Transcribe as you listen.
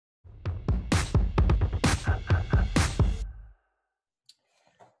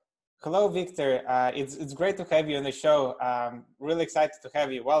Hello, Victor. It's great to have you on the show. Really excited to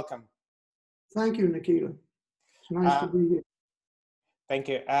have you. Welcome. Thank you, Nikita. It's nice to be here. Thank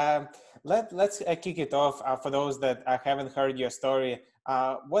you. Let's kick it off. For those that haven't heard your story,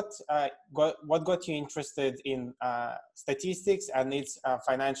 what got you interested in statistics and its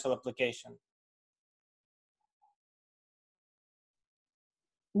financial application?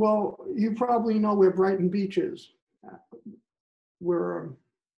 Well, you probably know where Brighton Beach is, where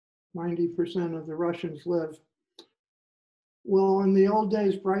 90% of the Russians live. Well, in the old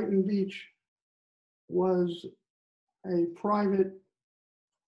days, Brighton Beach was a private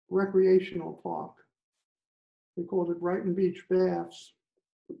recreational park. They called it Brighton Beach Baths.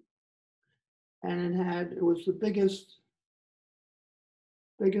 And it was the biggest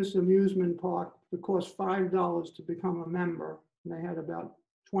amusement park. It cost $5 to become a member. And they had about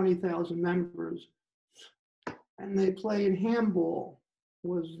 20,000 members. And they played handball,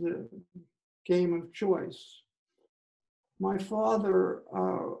 was the game of choice. My father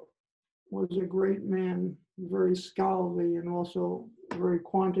was a great man, very scholarly and also very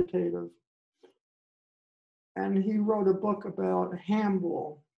quantitative. And he wrote a book about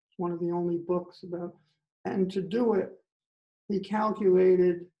handball. It's one of the only books about, and to do it, he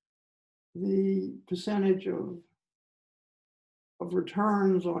calculated the percentage of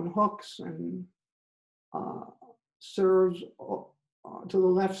returns on hooks and serves to the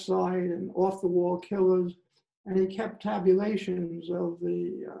left side and off the wall killers, and he kept tabulations of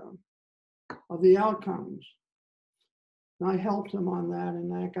the outcomes. And I helped him on that,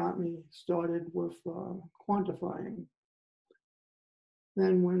 and that got me started with quantifying.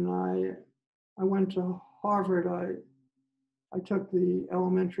 Then when I went to Harvard, I took the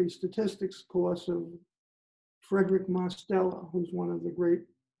elementary statistics course of Frederick Mastella, who's one of the great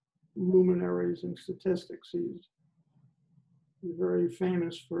luminaries in statistics. He's very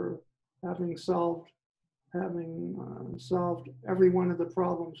famous for having solved every one of the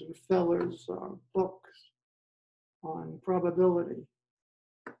problems in Feller's books on probability.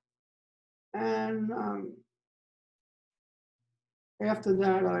 And after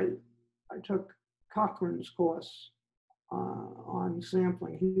that, I took Cochrane's course on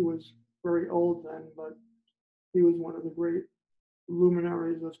sampling. He was very old then, but he was one of the great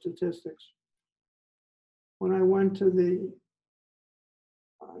luminaries of statistics. When I went to the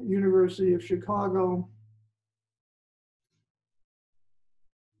University of Chicago,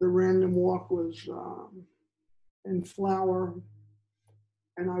 the random walk was in flower,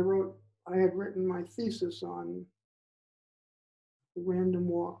 and I had written my thesis on the random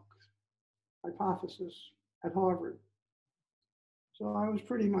walk hypothesis at Harvard. So I was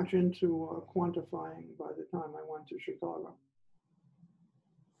pretty much into quantifying by the time I went to Chicago.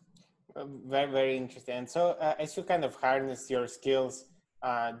 Very, very interesting. And so as you kind of harnessed your skills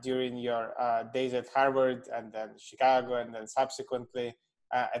during your days at Harvard and then Chicago, and then subsequently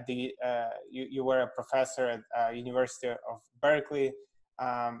you were a professor at University of Berkeley.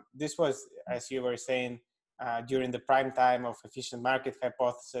 This was, as you were saying, during the prime time of efficient market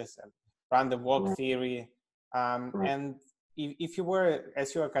hypothesis and random walk theory. And if you were,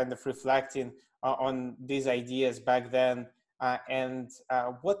 as you were kind of reflecting on these ideas back then, and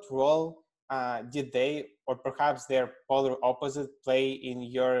what role did they, or perhaps their polar opposite, play in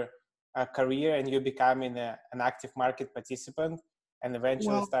your career and you becoming an active market participant and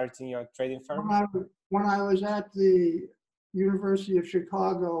eventually starting your trading firm? When I was at the University of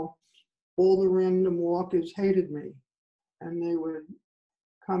Chicago, all the random walkers hated me, and they would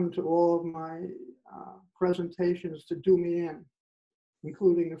come to all of my presentations to do me in,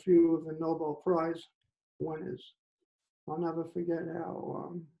 including a few of the Nobel Prize winners. I'll never forget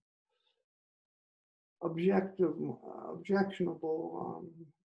how objectionable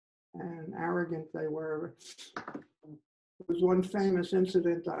and arrogant they were. There was one famous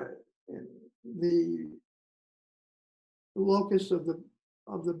incident. The locus of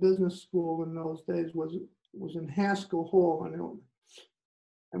the business school in those days was in Haskell Hall,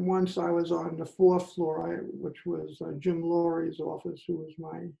 and once I was on the fourth floor, which was Jim Laurie's office, who was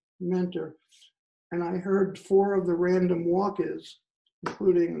my mentor, and I heard four of the random walkers,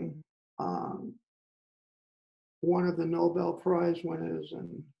 including one of the Nobel Prize winners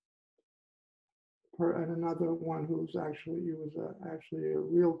and another one he was actually a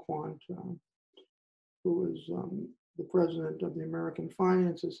real quant, who was the president of the American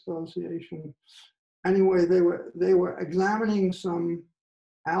Finance Association. Anyway, they were examining some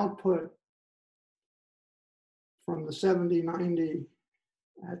output from the 70-90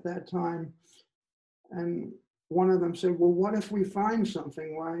 at that time, and one of them said, "Well, what if we find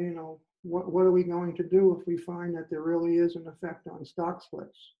something? Why, what are we going to do if we find that there really is an effect on stock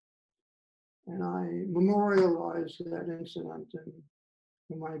splits?" And I memorialized that incident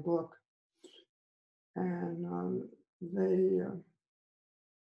in my book. And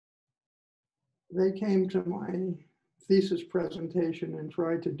they came to my thesis presentation and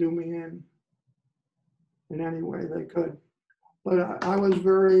tried to do me in any way they could. But I was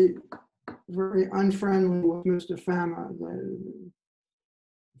very, very unfriendly with Mr. Fama.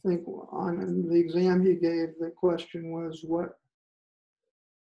 I think on the exam he gave, the question was, what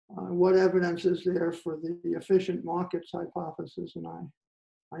evidence is there for the efficient markets hypothesis? And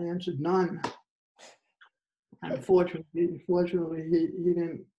I answered none. And fortunately, he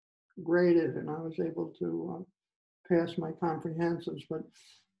didn't grade it, and I was able to pass my comprehensives. But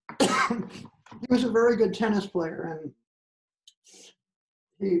he was a very good tennis player, and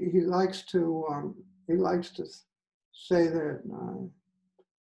he likes to say that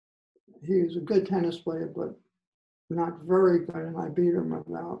he was a good tennis player, but not very good, and I beat him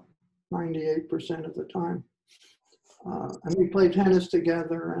about 98% of the time. And we played tennis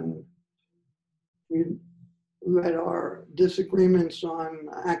together, and we let our disagreements on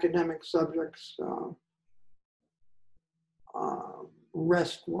academic subjects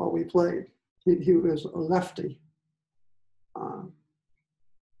rest while we played. He was a lefty.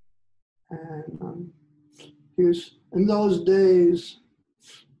 And he was, in those days,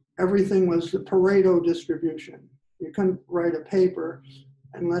 everything was the Pareto distribution. You couldn't write a paper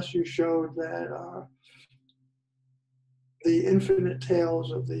unless you showed that the infinite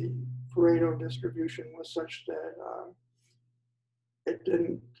tails of the Pareto distribution was such that it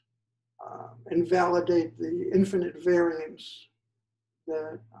didn't invalidate the infinite variance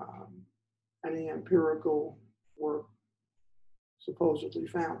that any empirical work supposedly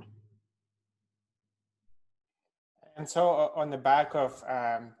found. And so on the back of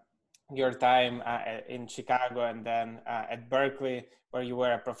your time in Chicago and then at Berkeley, where you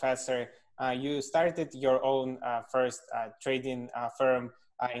were a professor, you started your own first trading firm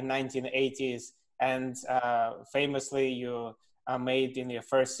in 1980s, and famously you made in your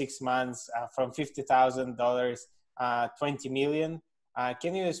first 6 months from $50,000 20 million.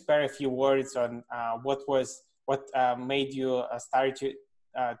 Can you spare a few words on what made you start to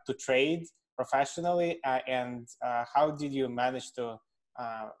trade professionally, and how did you manage to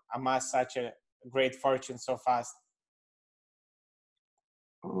amass such a great fortune so fast?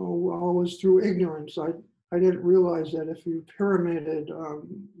 Oh, well, it was through ignorance. I didn't realize that if you pyramided,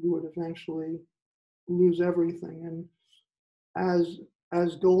 you would eventually lose everything. And as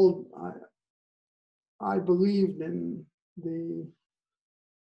gold, I believed in the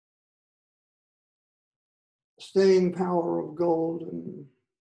staying power of gold and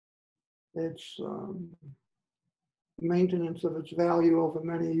its maintenance of its value over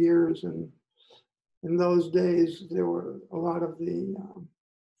many years. And in those days, there were a lot of the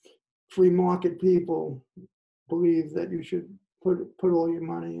free market people believe that you should put all your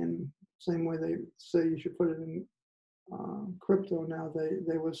money in, same way they say you should put it in crypto now.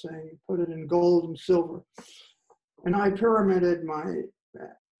 They were saying put it in gold and silver. And I pyramided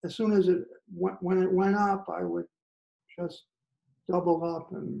as soon as when it went up, I would just double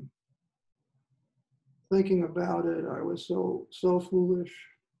up. And thinking about it, I was so foolish,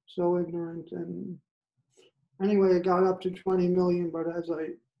 so ignorant. And anyway, it got up to 20 million, but as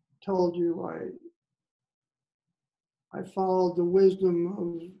I told you, I followed the wisdom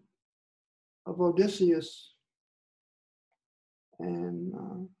of Odysseus and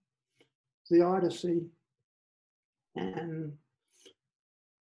the Odyssey, and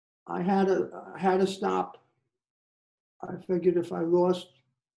I had to stop. I figured if I lost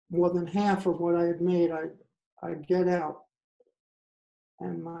more than half of what I had made, I'd get out.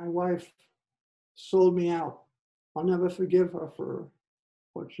 And my wife sold me out. I'll never forgive her for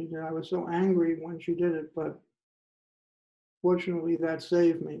what she did. I was so angry when she did it, but fortunately that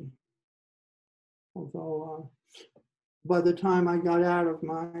saved me. Although by the time I got out of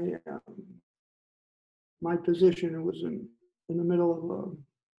my position, it was in the middle of a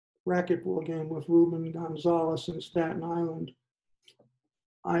racquetball game with Ruben Gonzalez in Staten Island.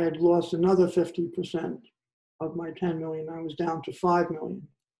 I had lost another 50% of my 10 million. I was down to 5 million.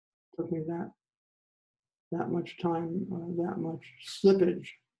 It took me that much time, that much slippage.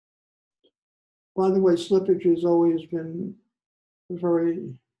 By the way, slippage has always been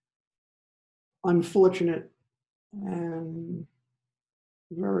very unfortunate and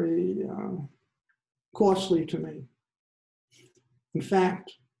very costly to me. In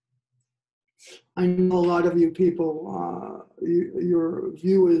fact, I know a lot of you people, your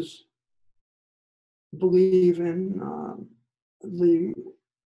viewers believe in the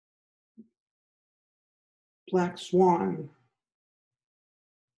black swan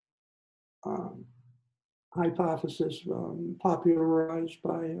um, hypothesis popularized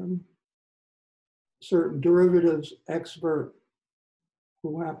by certain derivatives expert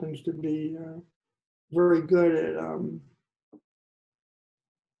who happens to be very good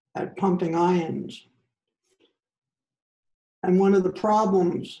at pumping ions. And one of the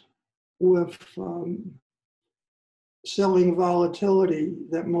problems with selling volatility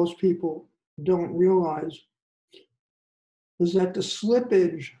that most people don't realize is that the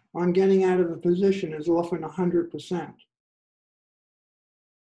slippage on getting out of a position is often 100%.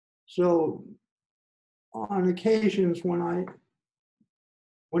 So on occasions when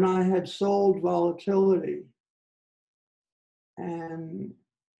I had sold volatility and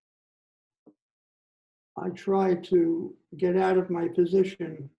I tried to get out of my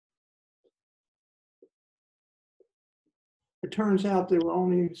position, it turns out there were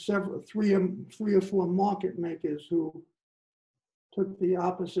only three or four market makers who took the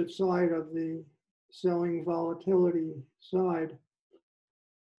opposite side of the selling volatility side.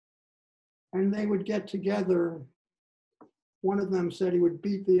 And they would get together. One of them said he would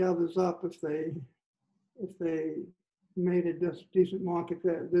beat the others up if they made a decent market.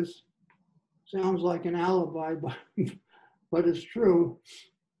 This sounds like an alibi, but it's true.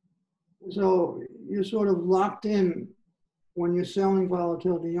 So you're sort of locked in when you're selling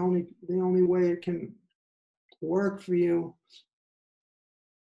volatility. The only way it can work for you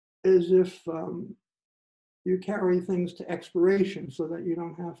is if you carry things to expiration so that you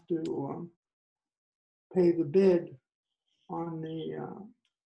don't have to pay the bid on the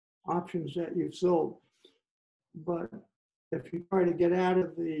options that you've sold. But if you try to get out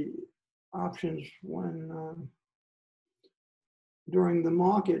of the options when during the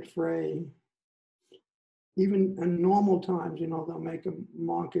market fray, even in normal times, they'll make a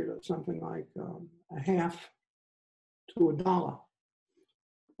market of something like a half to $1.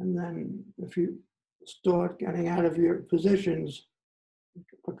 And then if you start getting out of your positions, it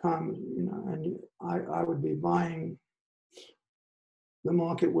becomes, and I would be buying, the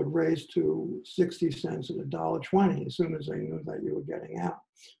market would raise to 60 cents at $1.20 as soon as they knew that you were getting out.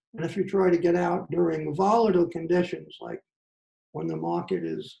 And if you try to get out during volatile conditions, like when the market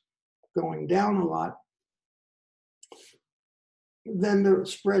is going down a lot, then the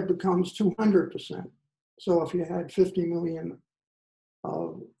spread becomes 200%. So if you had 50 million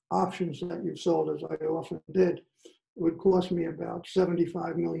of options that you've sold, as I often did, it would cost me about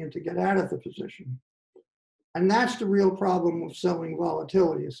 75 million to get out of the position. And that's the real problem with selling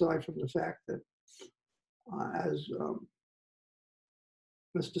volatility, aside from the fact that as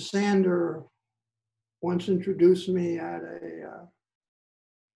Mr. Sander once introduced me at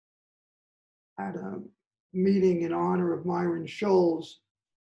a meeting in honor of Myron Scholes,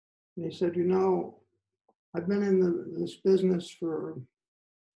 and he said, I've been in this business for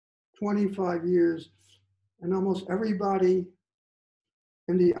 25 years, and almost everybody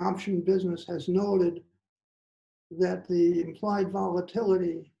in the option business has noted that the implied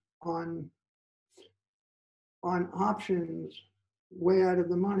volatility on options way out of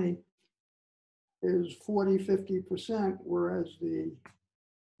the money is 40, 50%, whereas the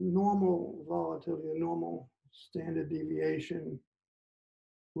normal volatility, the normal standard deviation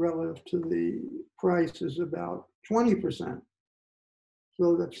relative to the price is about 20%.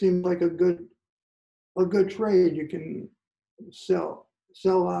 So that seems like a good trade. You can sell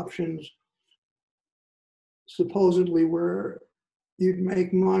options supposedly where you'd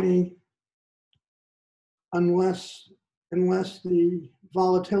make money unless the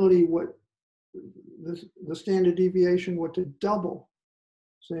volatility the standard deviation were to double,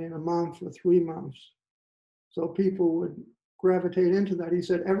 say in a month or 3 months. So people would gravitate into that. He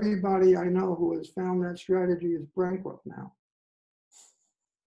said, everybody I know who has found that strategy is bankrupt now.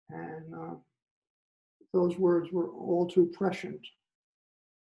 And those words were all too prescient.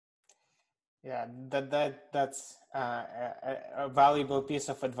 Yeah, that's a valuable piece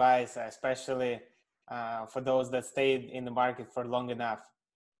of advice, especially for those that stayed in the market for long enough,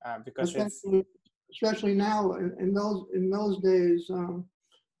 because especially now in those days,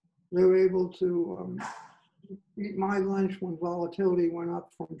 they were able to eat my lunch when volatility went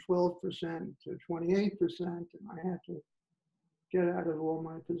up from 12% to 28%, and I had to get out of all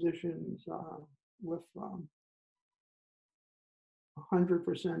my positions with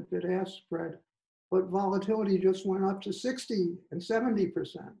 100% bid-ask spread, but volatility just went up to 60 and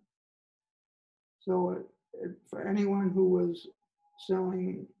 70%. So for anyone who was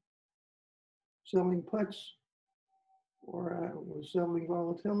selling puts or was selling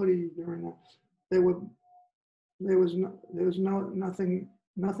volatility during that, there was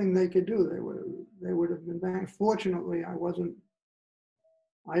nothing they could do. They would have been banked. Fortunately, I wasn't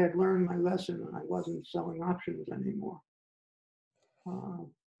I had learned my lesson and I wasn't selling options anymore.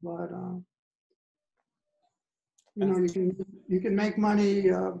 But you know, And you can make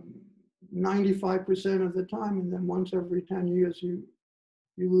money 95% of the time, and then once every 10 years you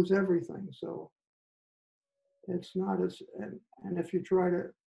lose everything. So it's not as, and if you try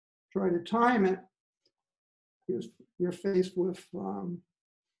to time it, you're faced with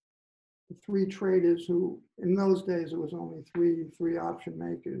three traders who, in those days, it was only three option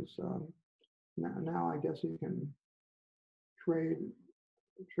makers. Now I guess you can trade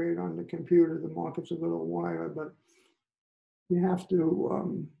on the computer. The market's a little wider, but you have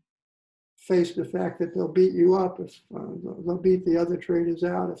to face the fact that they'll beat you up if they'll beat the other traders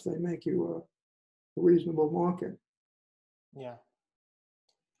out if they make you a reasonable market. yeah.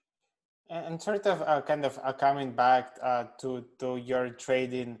 And sort of kind of coming back to your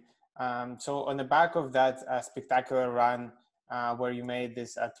trading. So on the back of that spectacular run where you made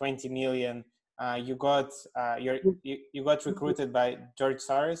this 20 million, you got you got recruited by George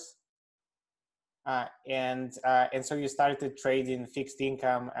Soros, and so you started trading fixed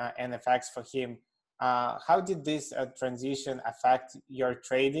income and FX for him. How did this transition affect your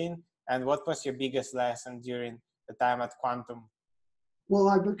trading, and what was your biggest lesson during the time at Quantum? Well,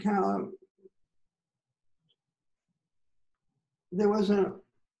 there was an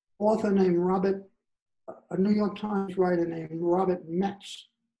author named a New York Times writer named Robert Metz,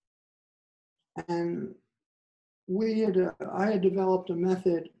 and I had developed a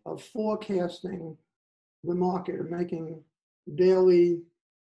method of forecasting the market and making daily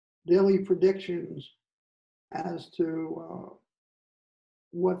predictions as to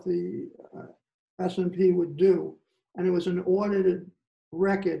what the S&P would do, and it was an audited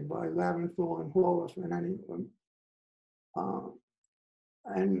record by Laventhal and Horwath and anyone.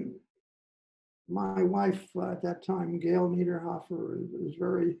 And my wife at that time, Gail Niederhoffer,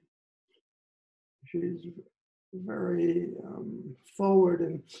 she's very forward,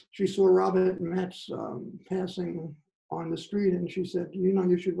 and she saw Robert Metz passing on the street, and she said, you know,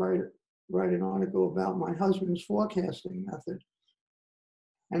 you should write an article about my husband's forecasting method.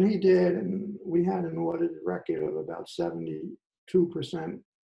 And he did, and we had an audited record of about 72%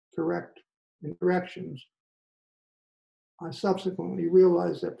 correct in directions. I subsequently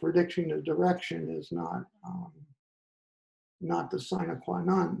realized that predicting the direction is not the sine qua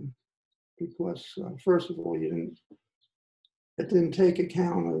non, because first of all, it didn't take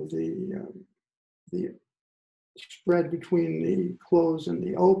account of the spread between the close and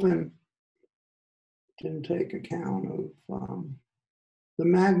the open. It didn't take account of the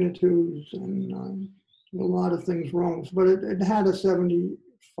magnitudes and a lot of things wrong, but it had a 75%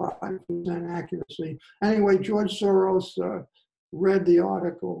 accuracy. Anyway, George Soros read the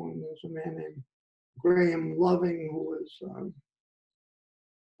article, and there's a man named Graham Loving who was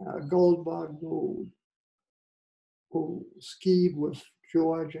a gold bug who skied with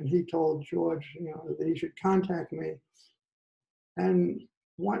George, and he told George, you know, that he should contact me. And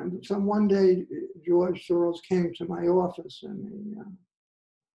one day, George Soros came to my office,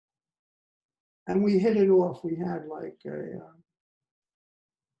 and we hit it off. We had like a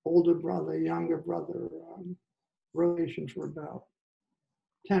older brother, younger brother relation for about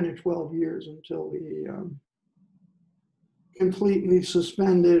 10 or 12 years until he completely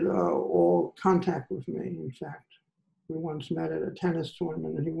suspended all contact with me. In fact, we once met at a tennis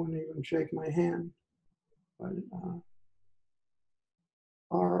tournament and he wouldn't even shake my hand. But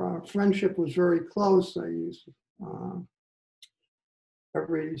our friendship was very close. I used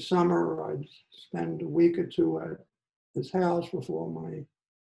every summer I'd spend a week or two at his house with all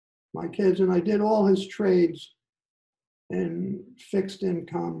my kids, and I did all his trades in fixed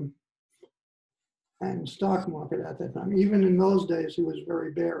income and stock market at that time. Even in those days, he was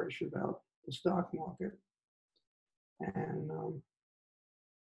very bearish about the stock market. And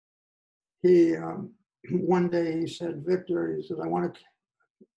he one day he said, Victor, he said, I want to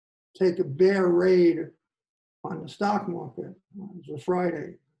take a bear raid on the stock market. It was a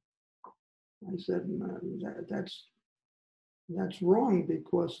Friday. I said, that's wrong,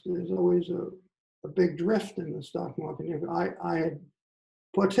 because there's always a big drift in the stock market. I had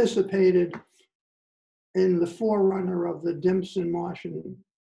participated in the forerunner of the Dimson, Marsh, and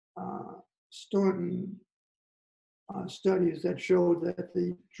Staunton studies that showed that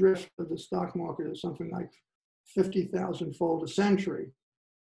the drift of the stock market is something like 50,000-fold a century.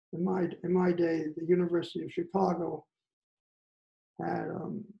 In my day, the University of Chicago had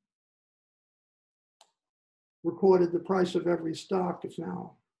recorded the price of every stock. It's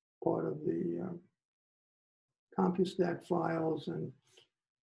now part of the CompuStat files, and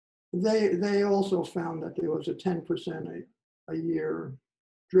they also found that there was a 10% a year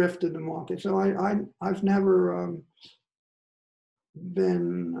drifted the market. So I've never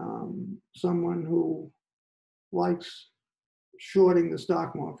been someone who likes shorting the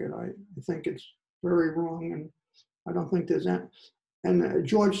stock market. I think it's very wrong, and I don't think there's any. And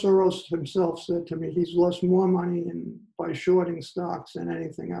George Soros himself said to me, he's lost more money by shorting stocks than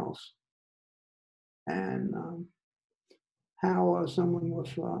anything else. And how someone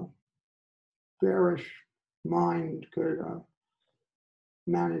with a bearish mind could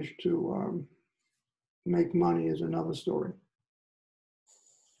manage to make money is another story.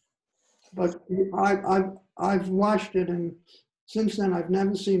 But I've watched it, and since then I've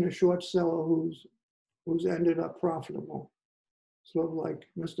never seen a short seller who's ended up profitable. Sort of like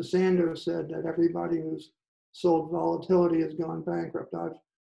Mr. Sanders said that everybody who's sold volatility has gone bankrupt.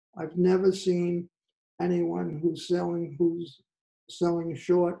 I've never seen anyone who's selling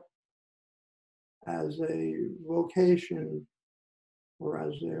short as a vocation or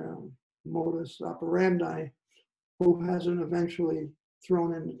as their modus operandi who hasn't eventually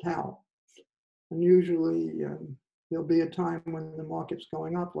thrown in the towel. And usually there'll be a time when the market's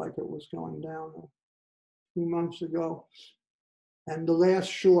going up like it was going down a few months ago, and the last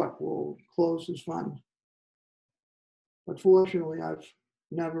short will close his fund. But fortunately, I've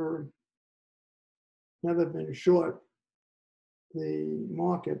never been short the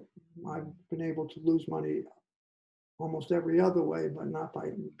market. I've been able to lose money almost every other way, but not by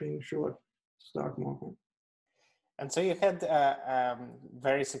being short stock market. And so you had a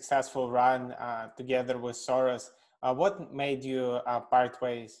very successful run together with Soros. What made you part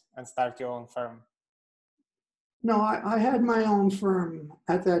ways and start your own firm? No, I had my own firm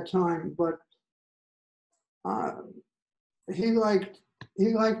at that time, but he liked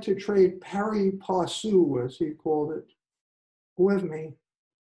to trade pari passu, as he called it, with me.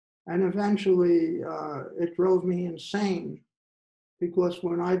 And eventually it drove me insane, because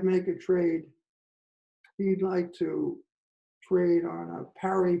when I'd make a trade, he'd like to trade on a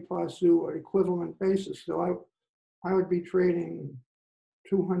pari passu or equivalent basis. So I would be trading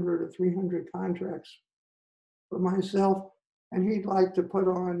 200 or 300 contracts for myself, and he'd like to put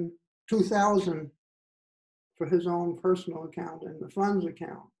on 2,000 for his own personal account and the fund's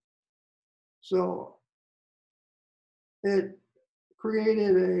account. So it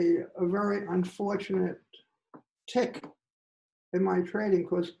created a very unfortunate tick in my trading,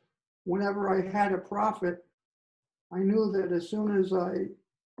 because whenever I had a profit, I knew that as soon as I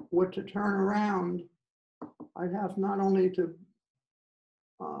were to turn around, I'd have not only to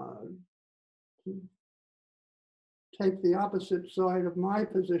take the opposite side of my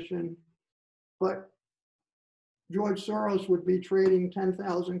position, but George Soros would be trading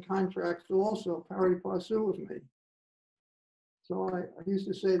 10,000 contracts also pari passu with me. So I used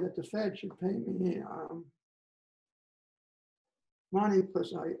to say that the Fed should pay me money,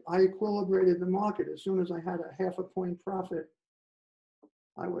 because I equilibrated the market. As soon as I had a half a point profit,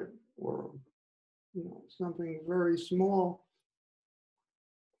 I would, or something very small,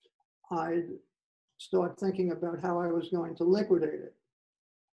 I'd start thinking about how I was going to liquidate it.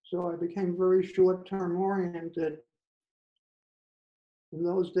 So I became very short-term oriented. In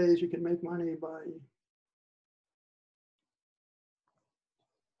those days, you could make money by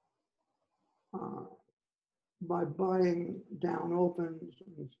buying down opens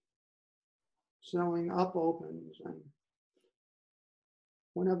and selling up opens. And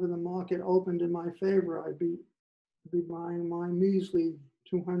whenever the market opened in my favor, I'd be buying my measly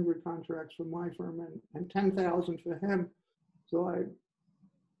 200 contracts for my firm and 10,000 for him. So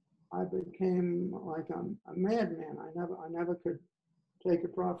I became like a madman. I never could take a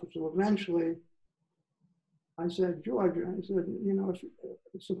profit. So eventually I said, George, I said,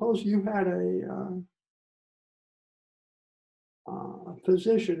 suppose you had a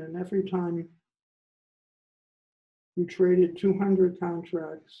position, and every time you traded 200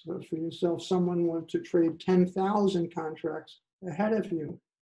 contracts for yourself, someone wanted to trade 10,000 contracts ahead of you.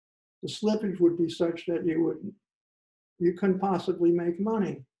 The slippage would be such that you couldn't possibly make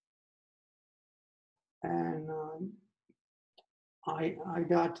money. And I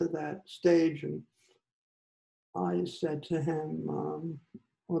got to that stage, and I said to him,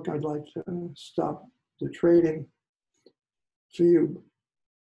 look, I'd like to stop the trading for you.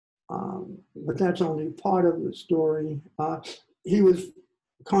 But that's only part of the story. He was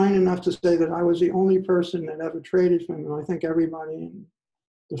kind enough to say that I was the only person that ever traded for him. And I think everybody in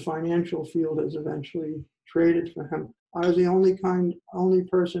the financial field has eventually traded for him. I was the only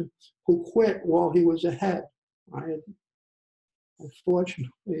person who quit while he was ahead. I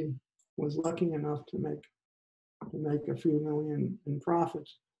fortunately was lucky enough to make a few million in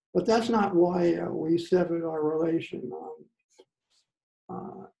profits. But that's not why we severed our relation.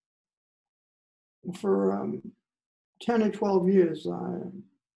 For 10 or 12 years,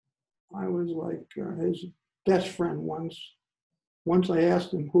 I was like his best friend once. Once I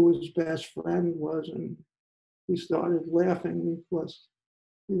asked him who his best friend was, and he started laughing because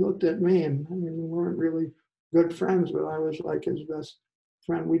he looked at me, and I mean, we weren't really good friends, but I was like his best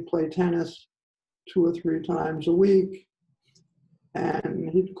friend. We'd play tennis 2 or 3 times a week, and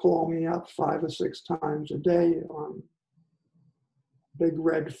he'd call me up 5 or 6 times a day on a big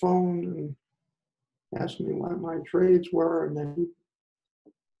red phone and ask me what my trades were, and then he'd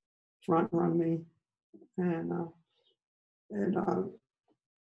front run me. And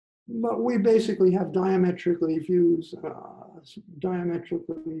but we basically have diametrically views on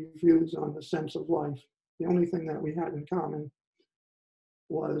the sense of life. The only thing that we had in common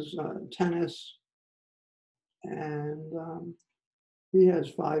was tennis, and he has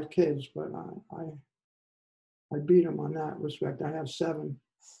 5 kids, but I beat him on that respect. I have 7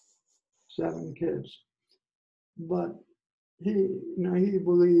 kids, but he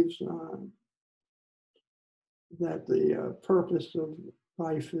believes that the purpose of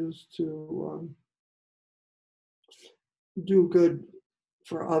life is to do good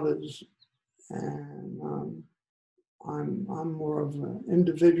for others, and I'm more of an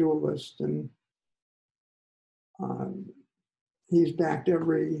individualist, and he's backed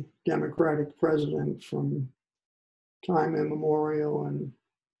every Democratic president from time immemorial, and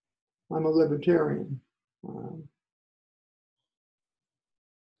I'm a libertarian.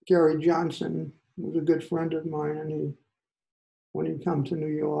 Gary Johnson was a good friend of mine, and when he'd come to New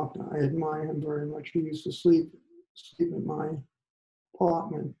York, I admire him very much. He used to sleep in my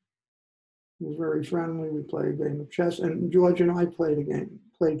apartment. He was very friendly. We played a game of chess, and George and I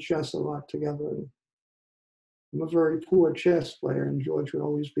played chess a lot together. I'm a very poor chess player, and George would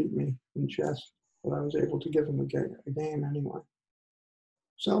always beat me in chess, but I was able to give him a game anyway.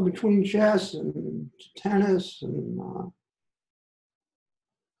 So between chess and tennis and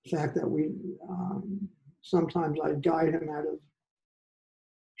the fact that we sometimes I'd guide him out of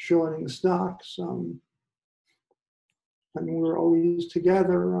shorting stocks, and we were always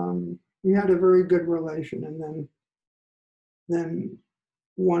together. We had a very good relation, and then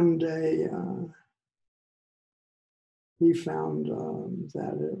one day he found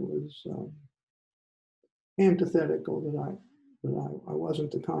that it was antithetical, that I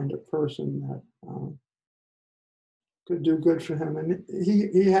wasn't the kind of person that could do good for him. And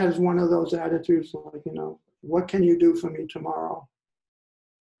he has one of those attitudes like, what can you do for me tomorrow?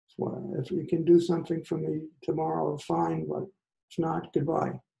 Well, if you can do something for me tomorrow, fine, but if not,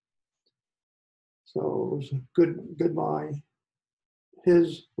 goodbye. So it was goodbye.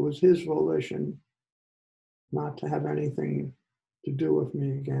 It was his volition not to have anything to do with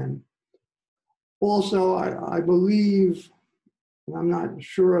me again. Also, I believe, and I'm not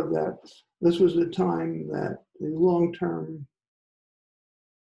sure, that this was the time that the long-term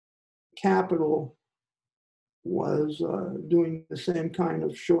capital was doing the same kind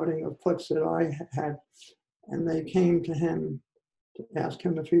of shorting of puts that I had, and they came to him to ask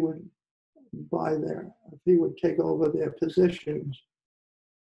him if he would if he would take over their positions.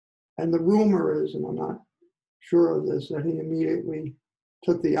 And the rumor is, and I'm not sure of this, that he immediately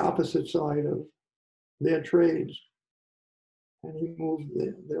took the opposite side of their trades, and he moved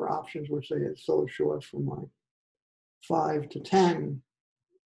their options, which they had sold short, from like 5 to 10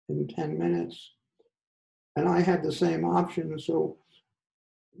 in 10 minutes. And I had the same option. So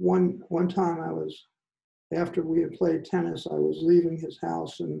one time after we had played tennis, I was leaving his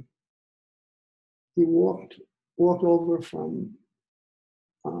house, and he walked over from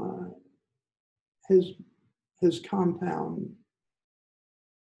his compound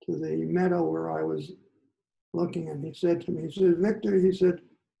to the meadow where I was looking, and he said to me, he said, "Victor," he said,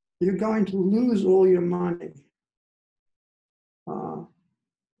 "you're going to lose all your money."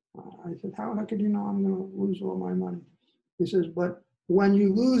 I said, how could you know I'm going to lose all my money? He says, "But when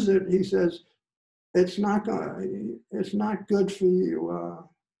you lose it," he says, it's not good for you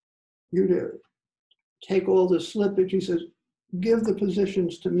you to take all the slippage." He says, "Give the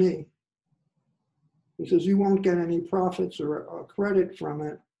positions to me." He says, "You won't get any profits or credit from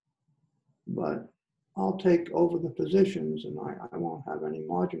it, but I'll take over the positions, and I won't have any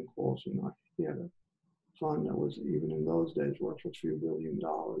margin calls." He had a fund that was, even in those days, worth a few $1 billion.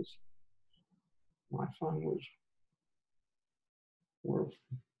 My fund was worth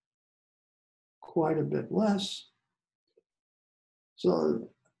quite a bit less. So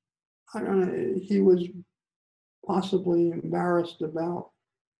I don't know, he was possibly embarrassed about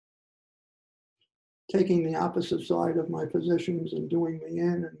taking the opposite side of my positions and doing me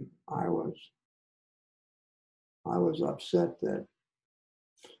in, and I was upset that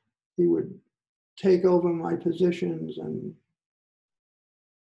he would take over my positions and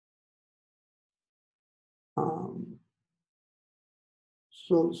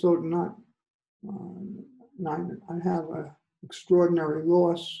so I have an extraordinary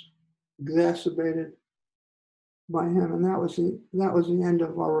loss exacerbated by him, and that was the end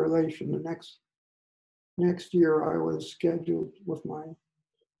of our relation. The next year, I was scheduled with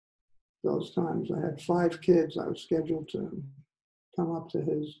those times. I had 5 kids. I was scheduled to come up to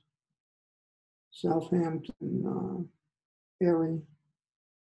his Southampton area,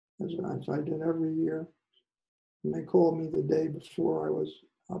 as I did every year. And they called me the day before I was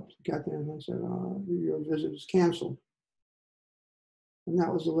up to get there, and they said, your visit is canceled. And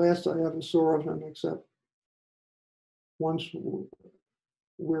that was the last I ever saw of him, except once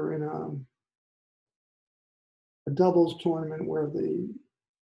we're in a doubles tournament where the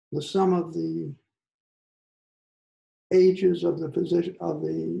sum of the ages of the position of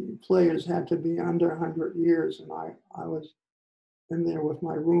the players had to be under 100 years, and I was in there with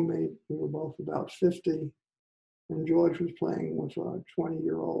my roommate. We were both about 50, and George was playing with a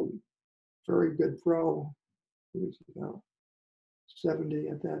 20-year-old, very good pro. He was about 70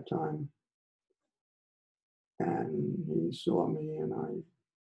 at that time, and he saw me, and I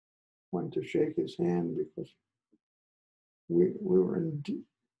went to shake his hand because we were in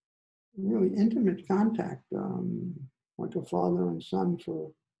really intimate contact, like a father and son,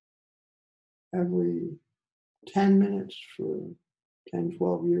 for every 10 minutes for 10,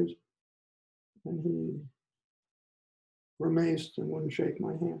 12 years. And he remained and wouldn't shake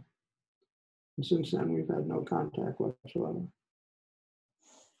my hand. And since then, we've had no contact whatsoever.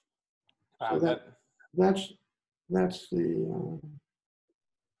 Wow, so that's the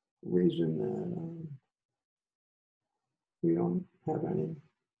reason that we don't have any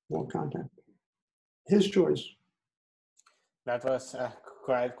more contact. His choice. That was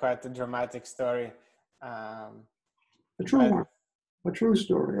quite a dramatic story. A true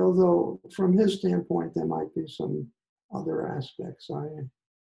story, although from his standpoint, there might be some other aspects.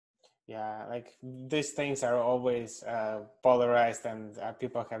 Yeah, like these things are always polarized, and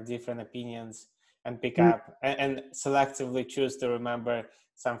people have different opinions and pick up and selectively choose to remember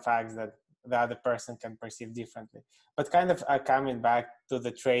some facts that the other person can perceive differently. But kind of coming back to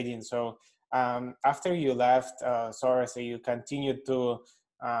the trading, so after you left Soros, you continued to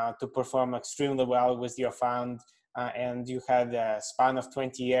perform extremely well with your fund, and you had a span of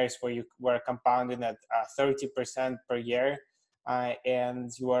 20 years where you were compounding at 30% per year,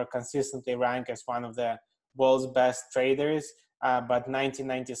 and you were consistently ranked as one of the world's best traders. But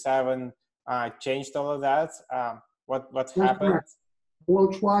 1997 changed all of that. What happened? Correct. Well,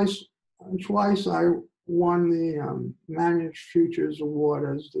 twice I won the Managed Futures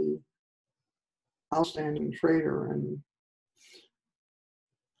Award as the outstanding trader, and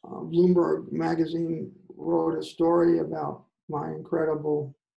Bloomberg magazine wrote a story about my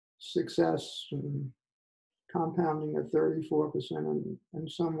incredible success and compounding at 34%,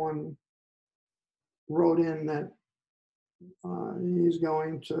 and someone wrote in that he's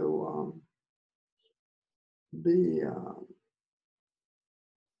going to be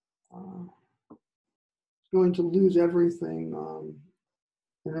going to lose everything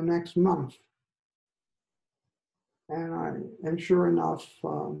in the next month. And sure enough,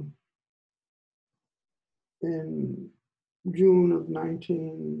 in June of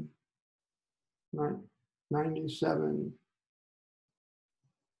 1997,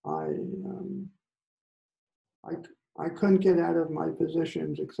 I couldn't get out of my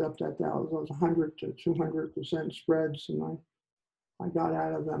positions except at those 100 to 200% spreads, and I got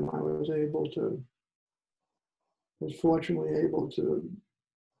out of them. I was fortunately able to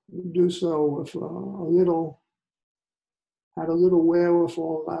do so with had a little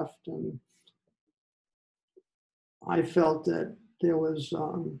wherewithal left, and I felt that there was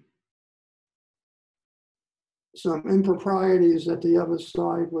some improprieties that the other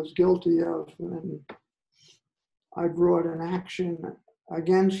side was guilty of, and I brought an action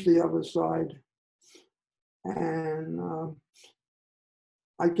against the other side, and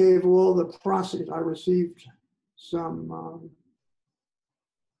I gave all the proceeds. I received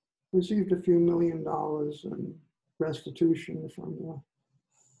received a few $1 million in restitution from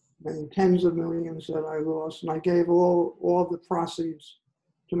the tens of millions that I lost, and I gave all the proceeds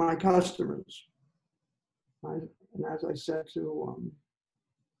to my customers. And as I said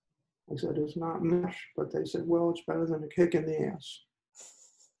I said, it's not much, but they said, well, it's better than a kick in the ass.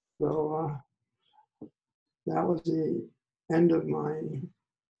 So that was the end of my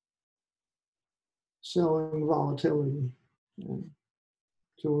selling volatility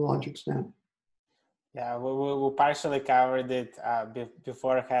to a large extent. Yeah, we partially covered it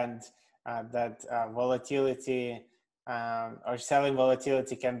beforehand, that volatility or selling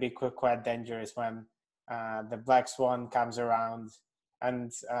volatility can be quite dangerous when the black swan comes around.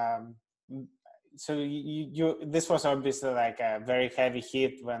 And so this was obviously like a very heavy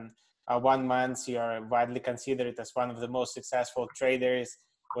hit when 1 month you're widely considered as one of the most successful traders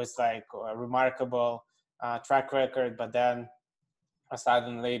with like a remarkable track record, but then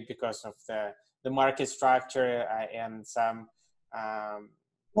suddenly because of the market structure and some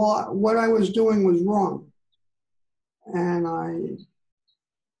Well, what I was doing was wrong, and I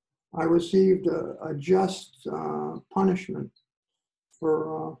received a just punishment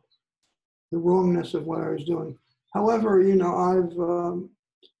for the wrongness of what I was doing. However, you know, I've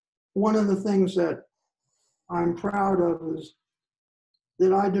one of the things that I'm proud of is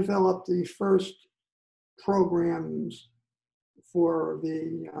that I developed the first programs for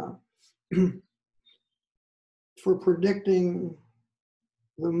the for predicting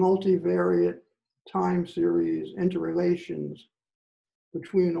the multivariate time series interrelations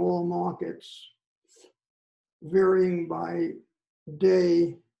between all markets, varying by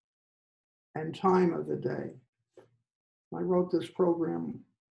day and time of the day. I wrote this program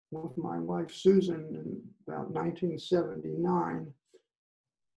with my wife Susan in about 1979.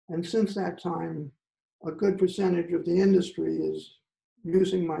 And since that time, a good percentage of the industry is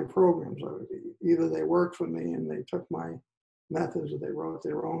using my programs. Either they worked for me and they took my methods, or they wrote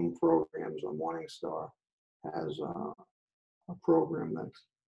their own programs. On Morningstar has a program that's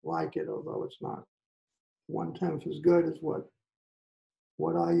like it, although it's not 1/10 as good as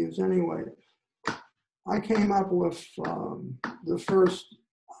what I use anyway. I came up with the first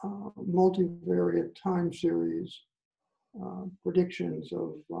multivariate time series predictions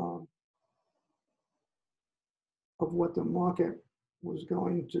of what the market was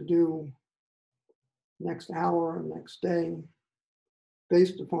going to do next hour and next day,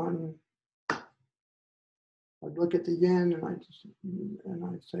 based upon, I'd look at the yen and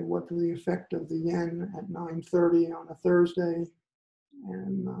I'd say, what is the effect of the yen at 9:30 on a Thursday,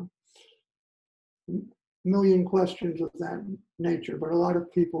 and a million questions of that nature. But a lot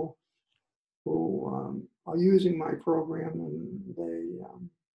of people who are using my program, and they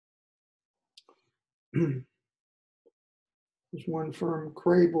there's one firm,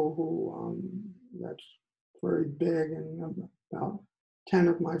 Crable, who that's very big, and about 10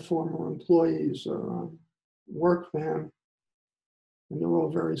 of my former employees work for him, and they're all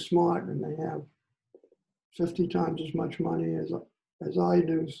very smart, and they have 50 times as much money as I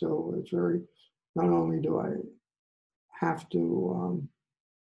do. So it's very, not only do I have to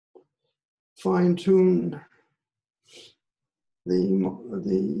fine tune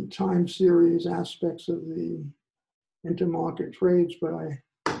the time series aspects of the intermarket trades, but I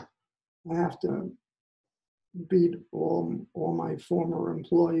have to beat all my former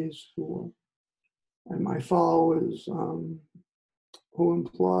employees and my followers who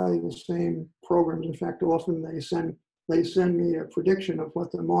employ the same programs. In fact, often they send me a prediction of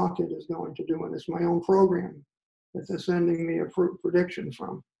what the market is going to do, and it's my own program that they're sending me a prediction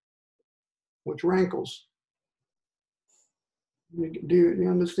from, which rankles. Do you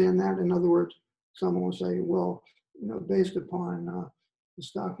understand that? In other words, someone will say, well, you know, based upon the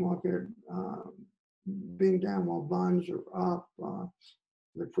stock market being down while bonds are up,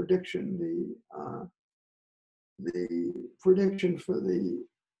 the prediction for the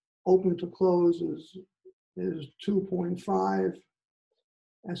open to close is 2.5.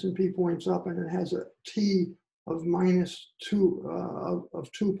 S&P points up, and it has a T of -2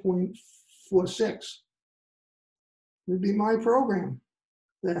 of 2.46. It'd be my program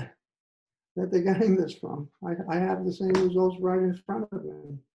that they're getting this from. I have the same results right in front of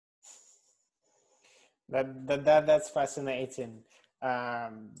me. That's fascinating.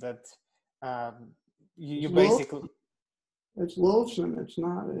 You basically. It's loathsome. It's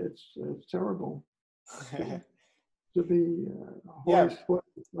not. It's terrible to be hoist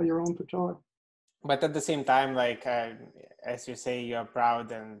by your own petard. But at the same time, like as you say, you're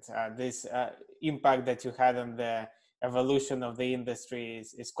proud, and this impact that you had on the evolution of the industry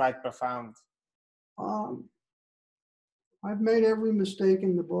is quite profound. I've made every mistake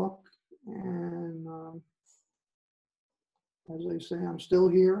in the book, and as they say, I'm still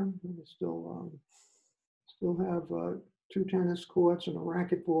here. I still have 2 tennis courts and a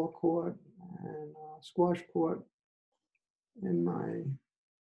racquetball court and a squash court in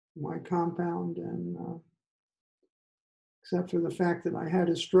my compound, and except for the fact that I had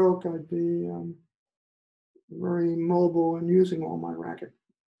a stroke, I'd be very mobile and using all my racket.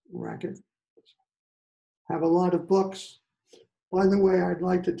 Have a lot of books. By the way, I'd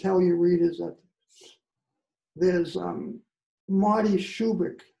like to tell you readers that There's Marty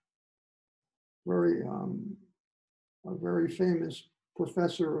Shubik, a very famous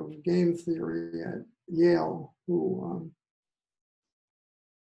professor of game theory at Yale,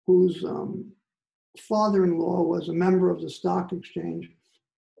 whose father-in-law was a member of the stock exchange,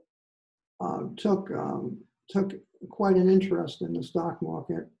 took quite an interest in the stock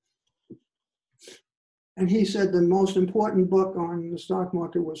market. And he said the most important book on the stock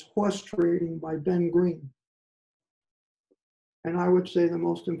market was Horse Trading by Ben Green. And I would say the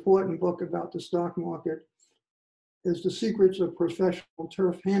most important book about the stock market is The Secrets of Professional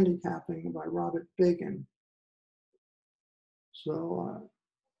Turf Handicapping by Robert Bacon. So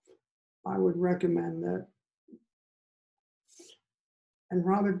I would recommend that. And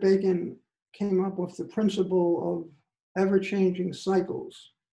Robert Bacon came up with the principle of ever-changing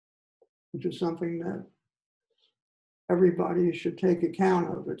cycles, which is something that everybody should take account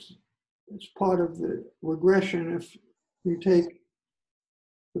of. It's part of the regression. If you take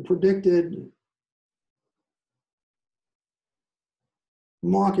the predicted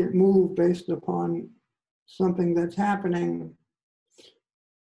market move based upon something that's happening,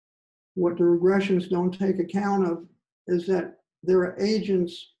 what the regressions don't take account of is that there are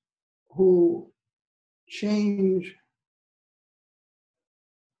agents who change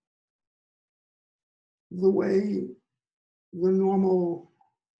the way the normal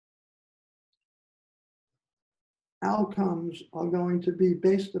outcomes are going to be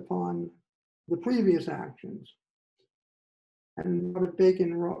based upon the previous actions. And Robert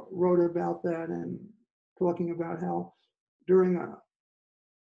Bacon wrote about that and talking about how during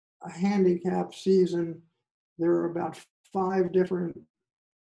a handicap season, there are about 5 different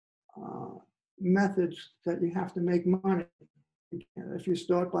methods that you have to make money. If you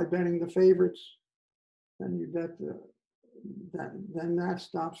start by betting the favorites, then you bet then that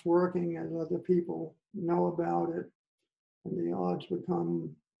stops working as other people know about it, and the odds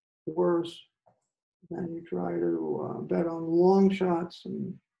become worse. Then you try to bet on long shots,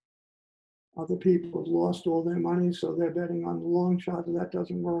 and other people have lost all their money, so they're betting on the long shots. That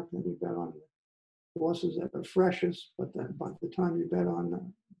doesn't work. Then you bet on the horses that are freshest, but then by the time you bet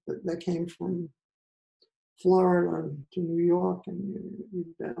on that came from Florida to New York, and you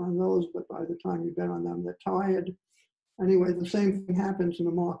bet on those, but by the time you bet on them, they're tired. Anyway, the same thing happens in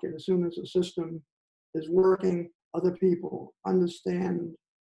the market. As soon as the system is working, other people understand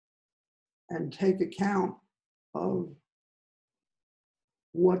and take account of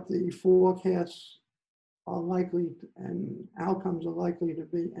what the forecasts are likely to, and outcomes are likely to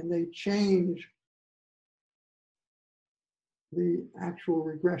be, and they change the actual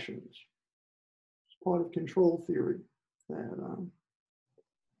regressions. It's part of control theory that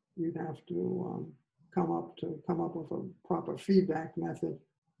you'd have to come up with a proper feedback method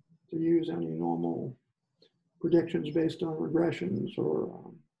to use any normal predictions based on regressions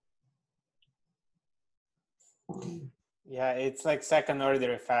or yeah, it's like second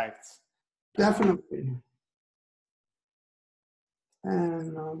order effects. Definitely.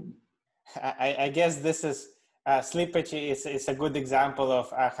 And I guess this is slippage is a good example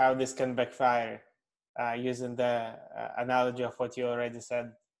of how this can backfire, using the analogy of what you already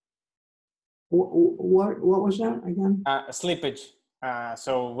said. What was that again? Slippage.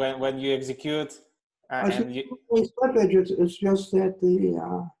 So when you execute and you... Slippage, it's just that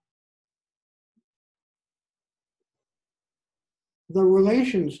the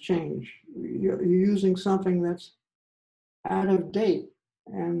relations change. You're using something that's out of date,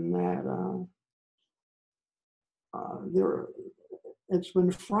 and that it's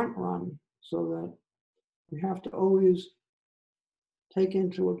been front run, so that you have to always take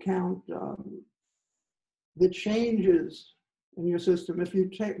into account the changes in your system. If you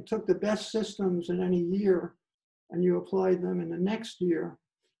took the best systems in any year and you applied them in the next year,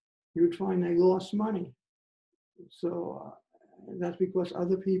 you would find they lost money. So that's because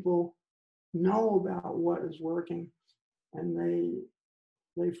other people know about what is working, and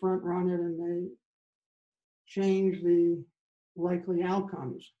they front run it, and they change the likely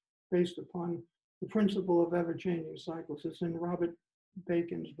outcomes based upon the principle of ever-changing cycles. It's in Robert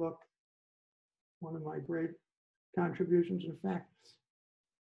Bacon's book, one of my great contributions. In fact,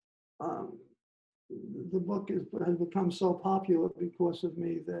 the book has become so popular because of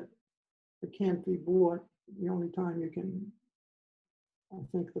me that it can't be bought. The only time you can, I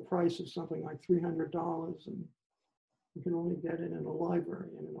think the price is something like $300, and you can only get it in a library,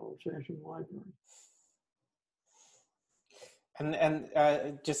 in an old-fashioned library. And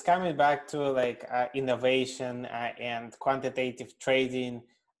just coming back to like innovation and quantitative trading,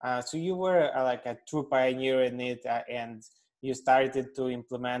 so you were like a true pioneer in it, and you started to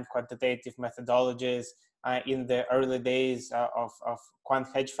implement quantitative methodologies in the early days of quant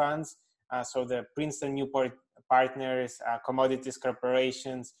hedge funds. So the Princeton Newport partners, commodities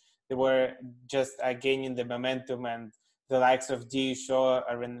corporations, they were just gaining the momentum, and the likes of G. Shaw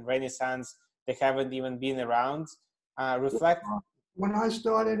and Renaissance, they haven't even been around. Reflect. When I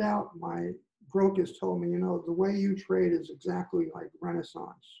started out, my brokers told me, you know, the way you trade is exactly like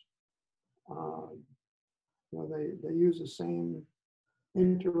Renaissance. You know, they use the same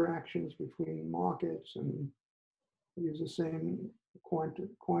interactions between markets, and they use the same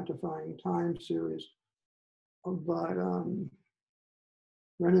quantifying time series. But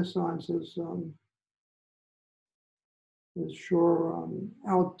Renaissance is sure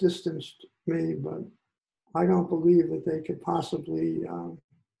outdistanced me, but I don't believe that they could possibly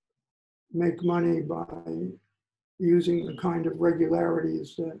make money by using the kind of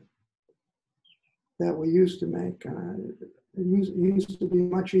regularities that we used to make. It used to be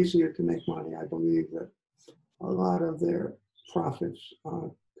much easier to make money. I believe that a lot of their profits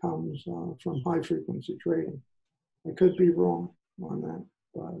comes from high frequency trading. I could be wrong on that,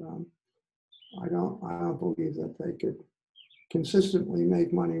 but I don't believe that they could consistently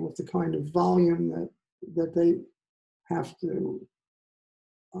make money with the kind of volume that they have to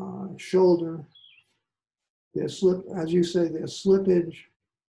shoulder. Their as you say, their slippage.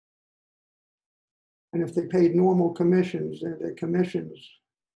 And if they paid normal commissions, their commissions,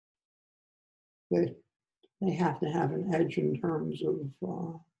 they have to have an edge in terms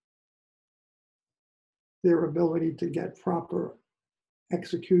of their ability to get proper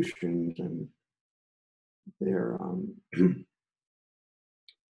executions and their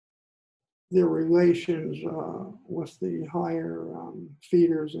their relations with the higher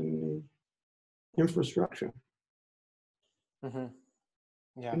feeders in the infrastructure. Mm-hmm.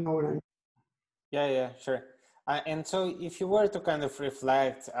 Yeah. You know what I mean? Yeah, sure. And so if you were to kind of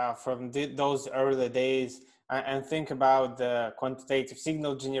reflect from those early days and think about the quantitative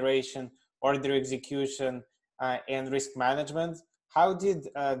signal generation, order execution, and risk management, how did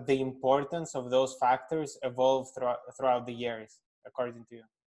the importance of those factors evolve throughout the years, according to you?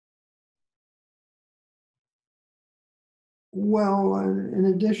 Well, in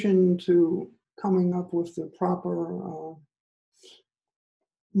addition to coming up with the proper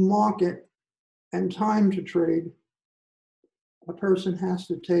market and time to trade, a person has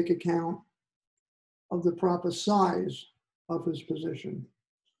to take account of the proper size of his position,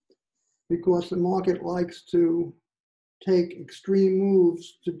 because the market likes to take extreme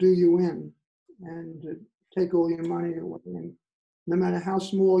moves to do you in and to take all your money away. And no matter how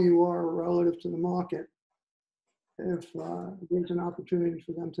small you are relative to the market, if there's an opportunity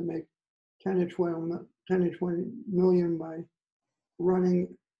for them to make 10 or 20 million by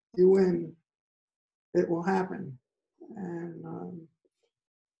running you in, it will happen. And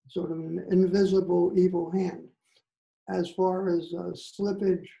sort of an invisible evil hand. As far as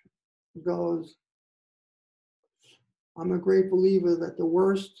slippage goes, I'm a great believer that the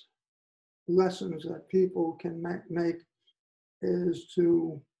worst lessons that people can make is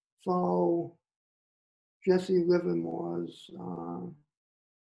to follow Jesse Livermore's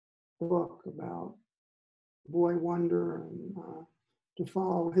book about Boy Wonder, and to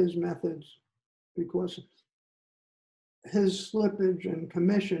follow his methods, because his slippage and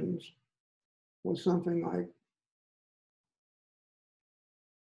commissions was something like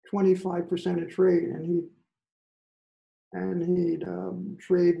 25% of trade, and he'd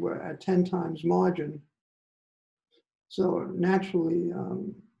trade at 10 times margin. So naturally,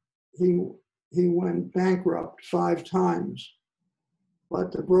 he went bankrupt 5 times.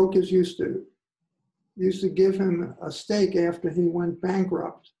 But the brokers used to give him a stake after he went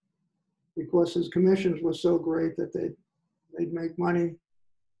bankrupt, because his commissions were so great that they'd make money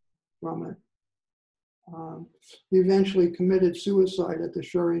from it. He eventually committed suicide at the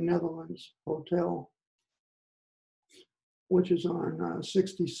Sherry Netherlands Hotel, which is on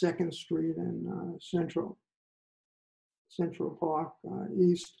 62nd Street in Central Park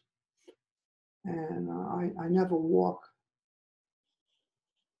East. And I never walk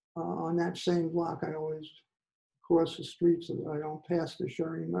on that same block. I always cross the streets. I don't pass the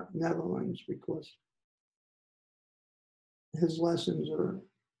Sherry Netherlands, because his lessons are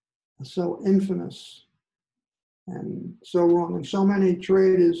so infamous and so wrong. And so many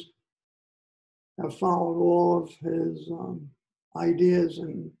traders have followed all of his ideas,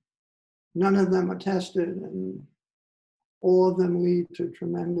 and none of them are tested, and all of them lead to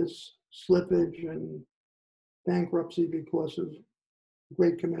tremendous slippage and bankruptcy because of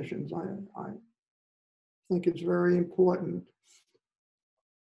great commissions. I think it's very important.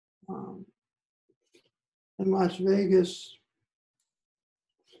 In Las Vegas,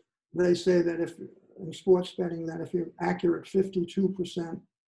 they say that if in sports betting that if you're accurate 52%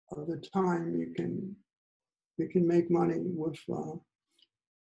 of the time, you can make money with a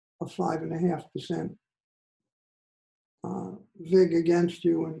 5.5% VIG against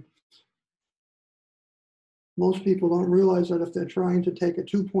you. And most people don't realize that if they're trying to take a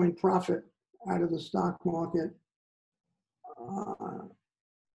 2-point profit out of the stock market,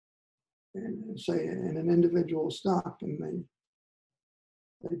 and say in an individual stock, and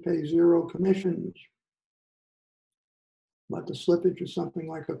they pay 0 commissions, but the slippage is something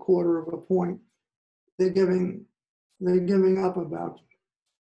like 1/4 of a point. They're giving up about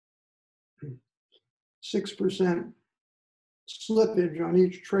 6% slippage on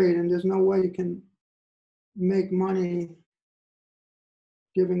each trade, and there's no way you can make money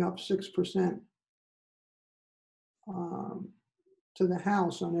giving up 6% to the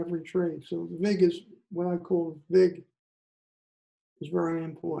house on every trade. So the VIG is what I call VIG is very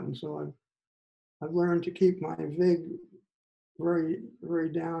important. So I've learned to keep my VIG very, very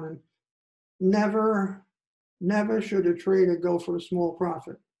down, and never should a trader go for a small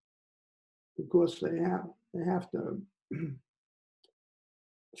profit, because they have to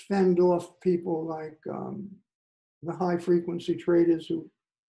fend off people like the high frequency traders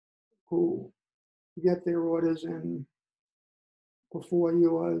who get their orders in before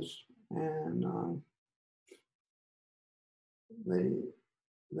yours, and they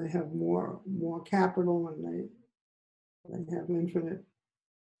have more capital, and they have infinite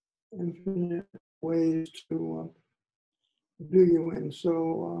ways to do you in.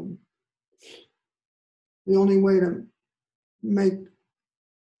 So the only way to make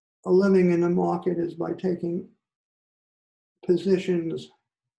a living in the market is by taking positions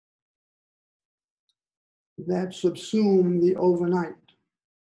that subsume the overnight,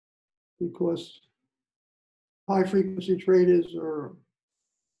 because high frequency traders are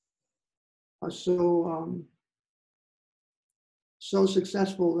so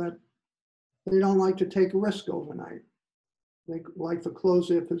successful that they don't like to take risk overnight. They like to close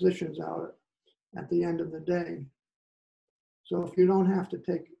their positions out at the end of the day. So if you don't have to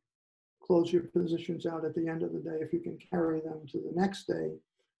close your positions out at the end of the day, if you can carry them to the next day,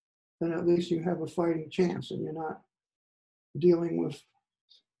 then at least you have a fighting chance, and you're not dealing with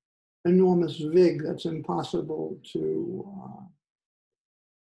enormous VIG that's impossible to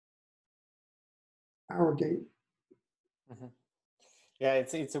arrogate. Mm-hmm. Yeah,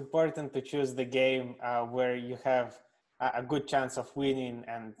 it's important to choose the game where you have a good chance of winning,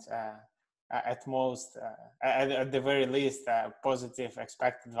 and at most, at the very least, positive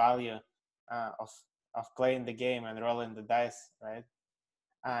expected value of playing the game and rolling the dice, right?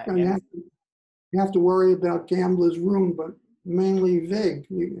 You have to worry about gambler's room, but mainly VIG.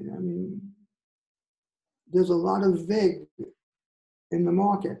 I mean, there's a lot of VIG in the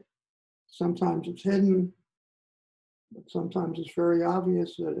market. Sometimes it's hidden, but sometimes it's very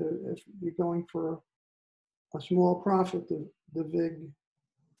obvious that if you're going for a small profit, the VIG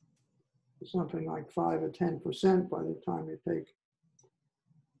is something like 5 or 10% by the time you take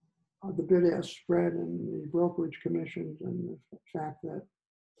the bid-ask spread and the brokerage commissions, and the fact that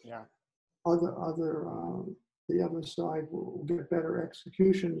the other side will get better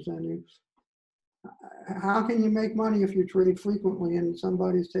executions than you. How can you make money if you trade frequently and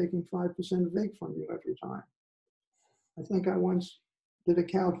somebody's taking 5% VIG from you every time? I think I once did a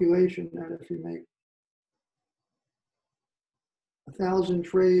calculation that if you make 1,000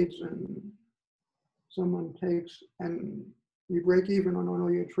 trades and someone takes, and you break even on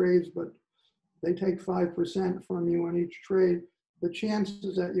all your trades, but they take 5% from you on each trade, the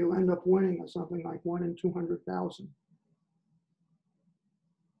chances that you'll end up winning are something like 1 in 200,000.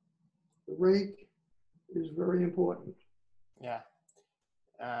 The rake is very important. Yeah,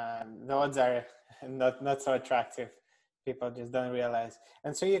 the odds are not so attractive. People just don't realize.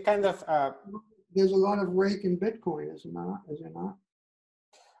 And so you kind of there's a lot of rake in Bitcoin, is there not?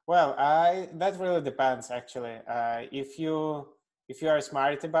 Well, that really depends, actually. If you are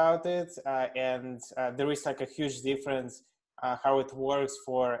smart about it, and there is like a huge difference how it works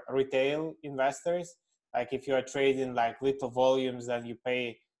for retail investors. Like if you are trading like little volumes, then you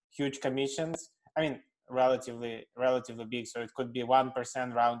pay huge commissions. I mean, relatively big, so it could be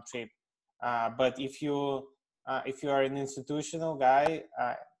 1% round trip. But if you are an institutional guy,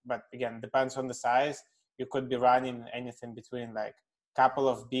 but again, depends on the size, you could be running anything between like couple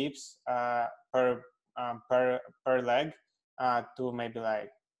of beeps per leg to maybe,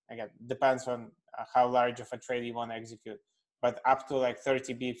 like, again, depends on how large of a trade you want to execute, but up to like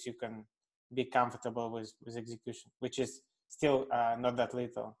 30 beeps you can be comfortable with execution, which is still not that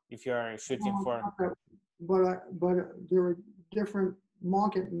little if you're shooting for. But there are different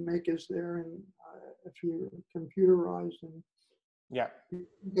market makers there, and if you're computerized and Yeah.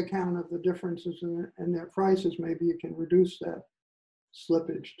 take account of the differences in their prices, maybe you can reduce that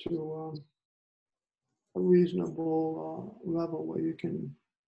slippage to a reasonable level where you can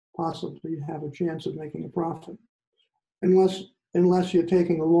possibly have a chance of making a profit, unless you're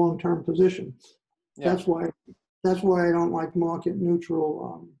taking a long-term position. Yeah. That's why I don't like market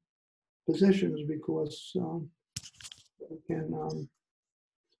neutral positions, because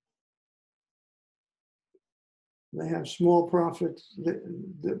they have small profits.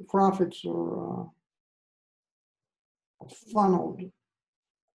 The profits are funneled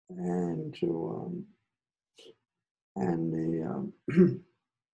into and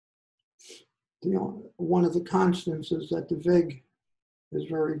one of the constants is that the VIG is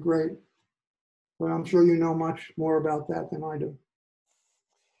very great, but I'm sure you know much more about that than I do.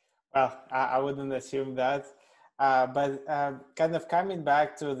 Well, I wouldn't assume that, but kind of coming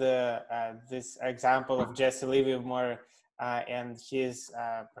back to the this example of Jesse Livermore and his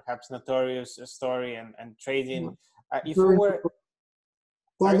perhaps notorious story and trading. If we were,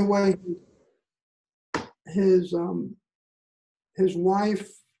 By sorry? the way, his wife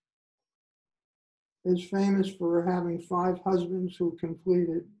is famous for having 5 husbands who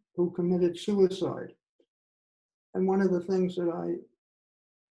committed suicide. And one of the things that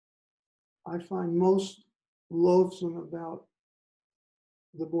I find most loathsome about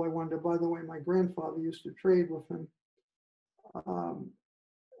the boy wonder, by the way, my grandfather used to trade with him,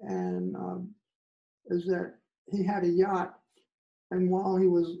 is that he had a yacht, and while he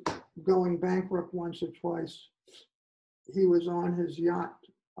was going bankrupt once or twice, he was on his yacht.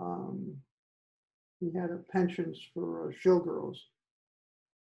 He had a penchant for showgirls.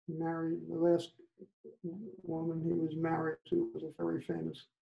 He married, the last woman he was married to was a very famous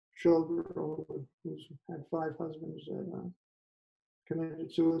showgirl who had 5 husbands that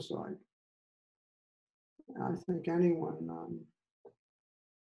committed suicide. I think anyone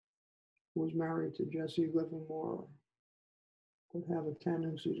who was married to Jesse Livermore would have a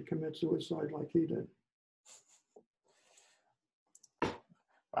tendency to commit suicide like he did.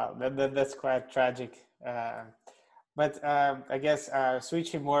 Wow, that's quite tragic. But I guess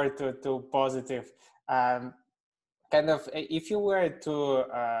switching more to positive, kind of, if you were to,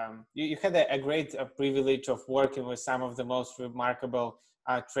 you had a great privilege of working with some of the most remarkable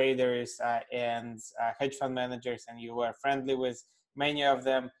traders and hedge fund managers, and you were friendly with many of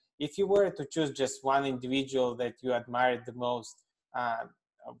them. If you were to choose just one individual that you admired the most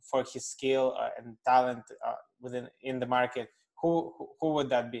for his skill and talent in the market, who would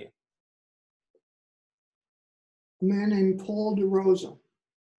that be? A man named Paul DeRosa,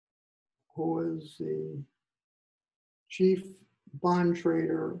 who is the chief bond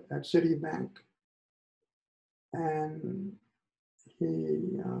trader at Citibank. And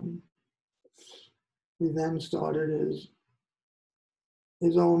he then started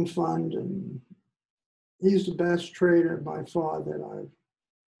his own fund, and he's the best trader by far that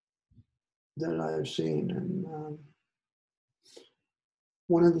I've seen. And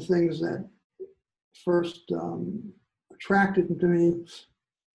one of the things that first attracted to me,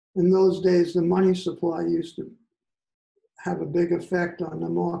 in those days, the money supply used to have a big effect on the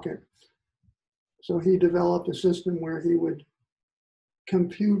market. So he developed a system where he would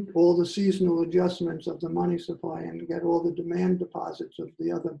compute all the seasonal adjustments of the money supply and get all the demand deposits of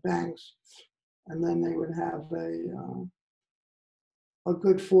the other banks. And then they would have a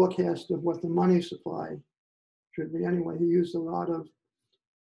good forecast of what the money supply should be. Anyway, he used a lot of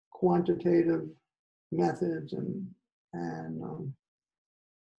quantitative methods and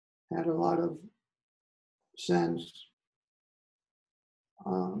had a lot of sense.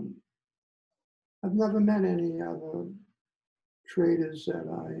 I've never met any other traders that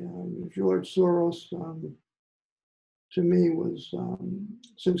George Soros, to me, was,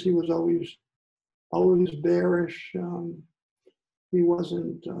 since he was always bearish, he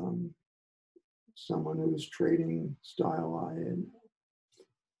wasn't someone whose trading style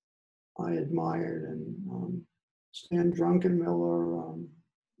I admired. And Stan Druckenmiller,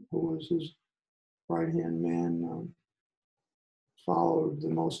 who was his right-hand man, followed the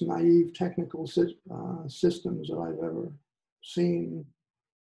most naive technical systems that I've ever seen.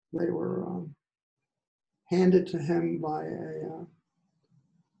 They were handed to him by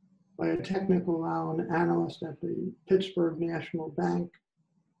a technical analyst at the Pittsburgh National Bank.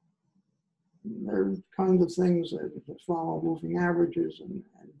 They're kinds of things that follow moving averages and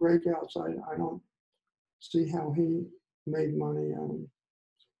breakouts. I don't see how he made money.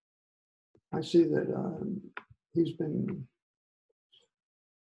 I see that he's been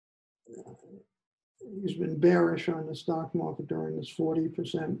bearish on the stock market during this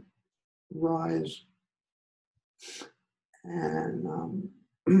 40% rise And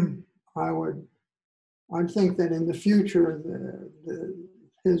I'd think that in the future,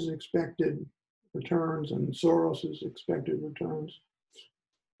 his expected returns and Soros's expected returns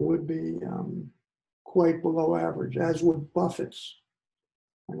would be quite below average, as would Buffett's.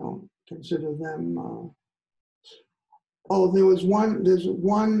 I don't consider them. There's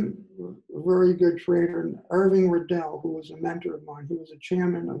one very good trader, Irving Riddell, who was a mentor of mine. He was a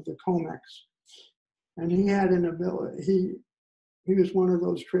chairman of the COMEX, and he had an ability. He was one of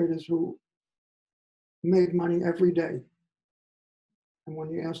those traders who made money every day. And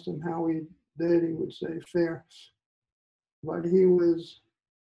when you asked him how he did, he would say fair. But he was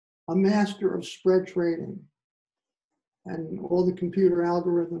a master of spread trading. And all the computer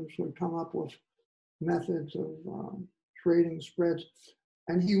algorithms would come up with methods of trading spreads.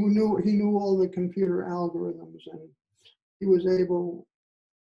 And he knew all the computer algorithms, and he was able,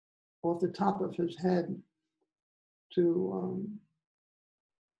 off the top of his head, to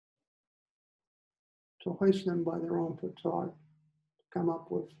hoist them by their own petard, come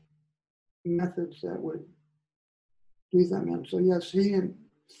up with methods that would do them. And so yes, he and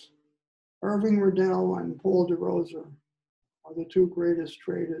Irving Riddell and Paul DeRosa are the two greatest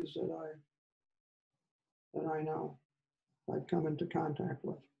traders that I know, I've come into contact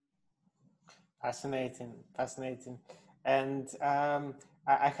with. Fascinating, fascinating. And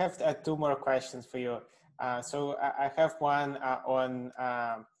I have two more questions for you. So I have one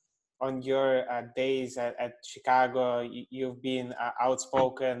on your days at Chicago. You've been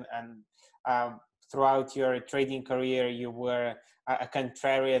outspoken, and throughout your trading career, you were a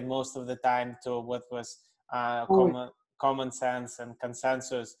contrarian most of the time to what was common sense and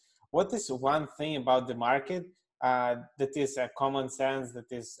consensus. What is one thing about the market that is a common sense,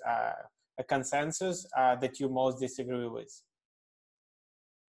 that is a consensus that you most disagree with?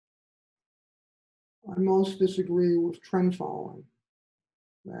 I most disagree with trend following,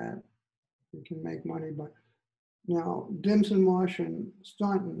 that you can make money. But now Dimson, Marsh, and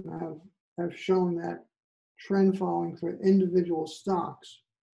Staunton have shown that trend following for individual stocks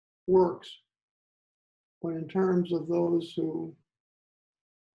works. But in terms of those who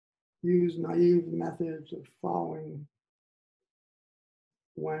use naive methods of following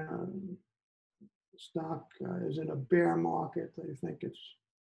when a stock is in a bear market, they think it's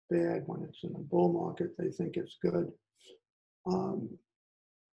bad. When it's in a bull market, they think it's good.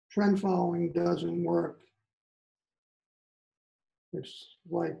 Trend following doesn't work. It's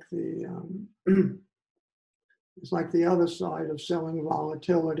like it's like the other side of selling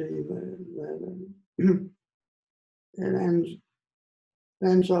volatility. It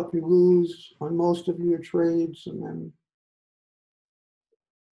ends up you lose on most of your trades, and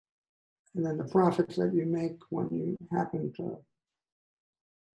then the profits that you make when you happen to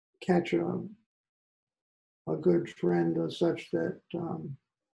catch a good trend are such that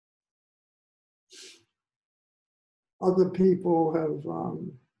other people have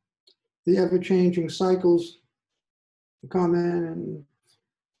the ever-changing cycles come in, and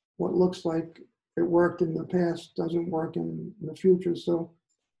what looks like it worked in the past doesn't work in the future. So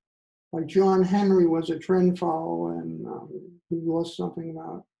like John Henry was a trend follower, and he lost something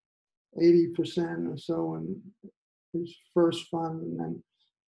about 80% or so in his first fund,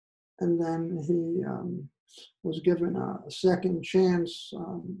 and then he was given a second chance.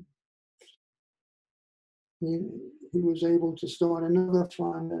 He was able to start another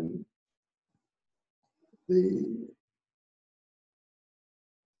fund, and the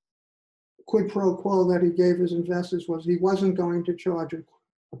quid pro quo that he gave his investors was he wasn't going to charge a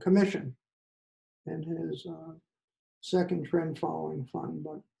commission in his second trend following fund,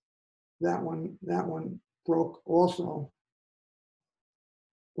 but that one broke also.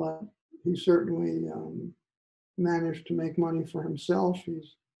 But he certainly managed to make money for himself.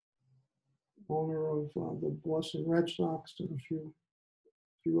 He's owner of the Boston Red Sox and a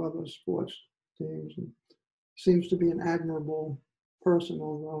few other sports teams. And seems to be an admirable person,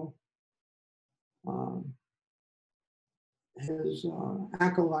 although his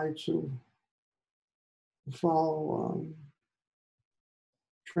acolytes who follow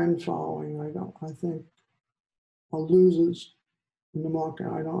trend following, I think are losers in the market.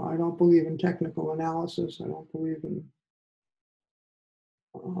 I don't believe in technical analysis. I don't believe in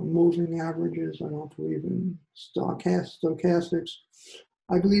moving averages. I don't believe in stochastics.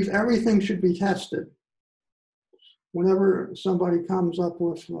 I believe everything should be tested. Whenever somebody comes up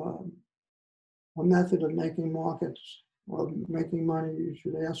with a method of making markets or making money, you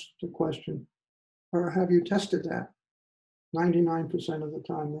should ask the question, or have you tested that? 99% of the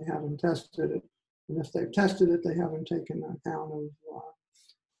time they haven't tested it. And if they've tested it, they haven't taken account of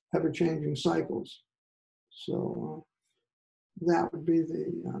ever-changing cycles. So that would be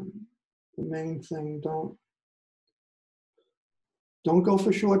the main thing. Don't go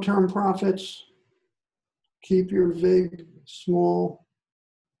for short-term profits. Keep your vig small.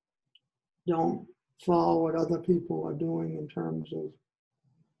 Don't follow what other people are doing in terms of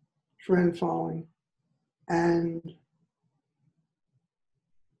trend following, and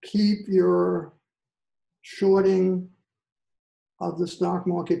keep your shorting of the stock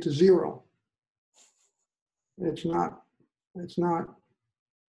market to zero. It's not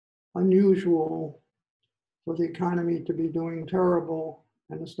unusual for the economy to be doing terrible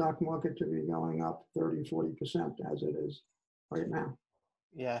and the stock market to be going up 30, 40% as it is right now.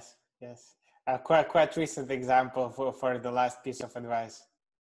 Yes, yes. Quite recent example for the last piece of advice.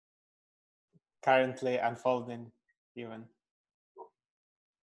 Currently unfolding even.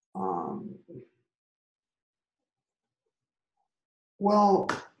 Well,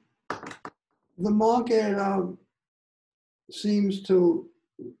 the market seems to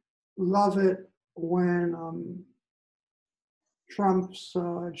love it when Trump's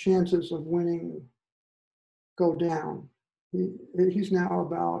chances of winning go down. He's now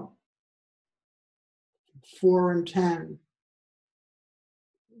about 4-10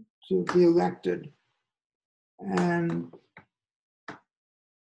 to be elected. And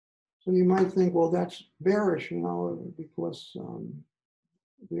so you might think, well, that's bearish, because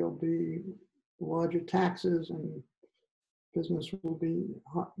there'll be larger taxes and business will be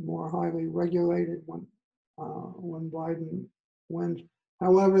more highly regulated when Biden wins.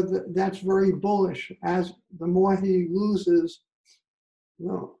 However, that's very bullish. As the more he loses,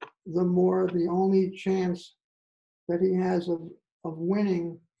 the more the only chance that he has of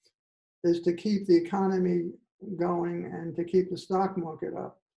winning is to keep the economy going and to keep the stock market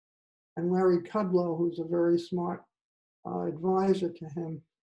up. And Larry Kudlow, who's a very smart advisor to him,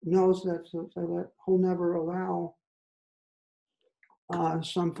 knows that, so that he'll never allow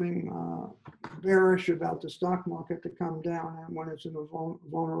something bearish about the stock market to come down, and when it's in a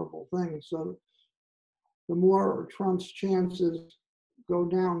vulnerable thing. So the more Trump's chances go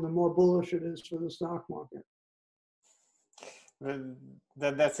down, the more bullish it is for the stock market.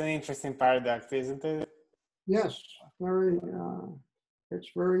 That's an interesting paradox, isn't it? Yes,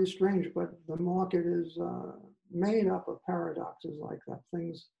 it's very strange, but the market is made up of paradoxes like that.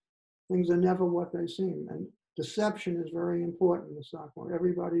 Things are never what they seem, and deception is very important in the stock market.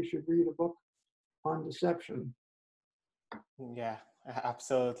 Everybody should read a book on deception. Yeah,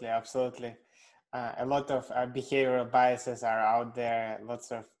 absolutely. A lot of behavioral biases are out there.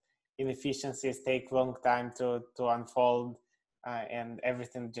 Lots of inefficiencies take long time to unfold, and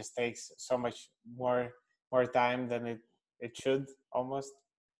everything just takes so much more time than it should, almost.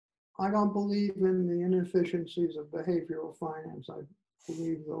 I don't believe in the inefficiencies of behavioral finance. I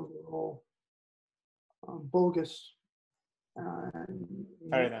believe those are all bogus.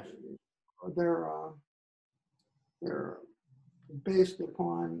 Fair enough. They're based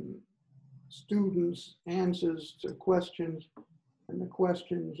upon students' answers to questions, and the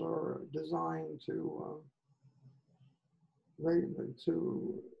questions are designed to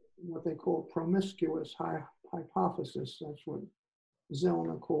what they call promiscuous hypothesis. That's what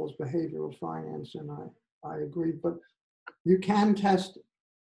Zellner calls behavioral finance, and I agree. But you can test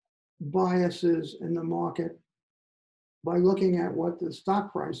biases in the market by looking at what the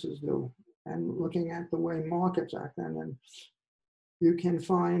stock prices do and looking at the way markets act, and then you can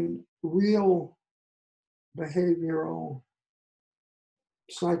find real behavioral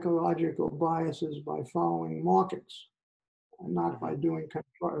psychological biases by following markets and not by doing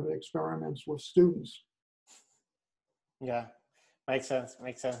experiments with students. Yeah, makes sense.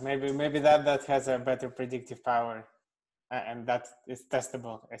 Maybe that has a better predictive power, and that is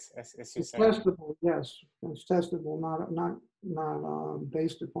testable, as you say. Testable, yes, it's testable, not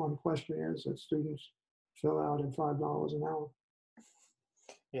based upon questionnaires that students fill out at $5 an hour.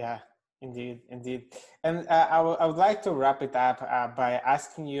 Yeah, indeed. And I would like to wrap it up by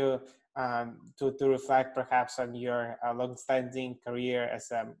asking you to reflect perhaps on your long-standing career as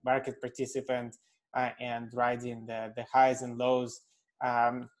a market participant and riding the highs and lows.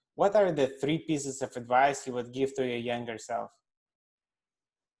 What are the 3 pieces of advice you would give to your younger self?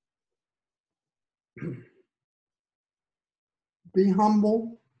 Be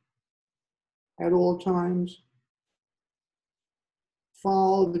humble at all times.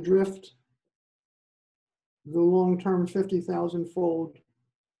 Follow the drift, the long-term 50,000-fold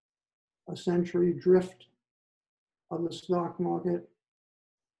a century drift of the stock market.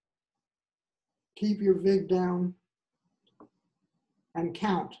 Keep your vig down and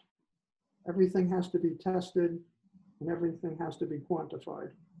count. Everything has to be tested and everything has to be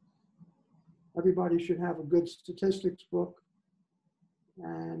quantified. everybody should have a good statistics book,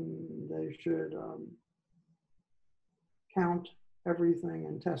 and they should count everything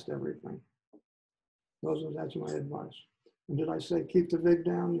and test everything. That's my advice. And did I say keep the VIG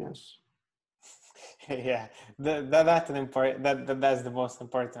down? Yes. Yeah, that's an important. That's the most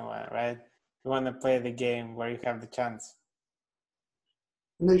important one, right? You want to play the game where you have the chance.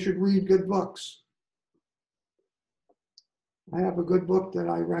 And they should read good books. I have a good book that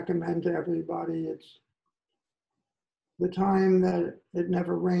I recommend to everybody. It's The Time That It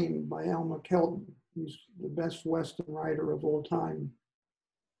Never Rained by Elmer Kelton. He's the best Western writer of all time,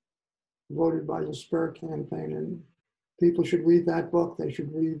 voted by the Spur campaign. And people should read that book. They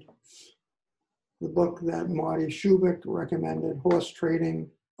should read the book that Marty Shubik recommended, Horse Trading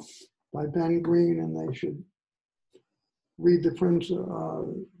by Ben Green, and they should read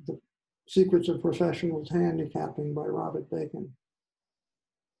The Secrets of Professional Handicapping by Robert Bacon.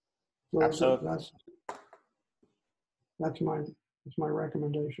 So Absolutely. That's my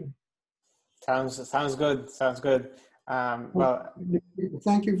recommendation. Sounds good. Sounds good. Well,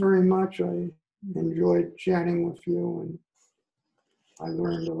 thank you very much. I enjoyed chatting with you, and I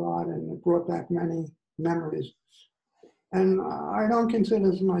learned a lot, and it brought back many memories. And I don't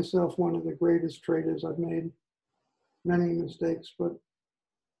consider myself one of the greatest traders. I've made many mistakes, but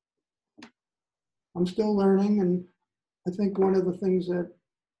I'm still learning. And I think one of the things that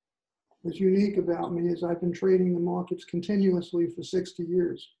is unique about me is I've been trading the markets continuously for 60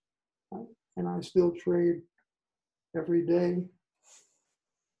 years. And I still trade every day,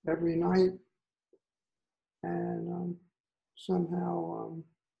 every night. And somehow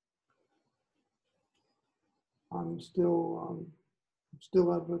I'm still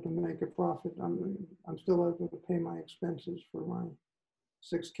able to make a profit. I'm still able to pay my expenses for my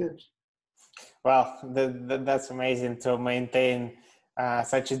 6 kids. Well, that's amazing to maintain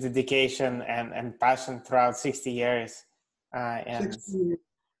such a dedication and passion throughout 60 years. 60 years.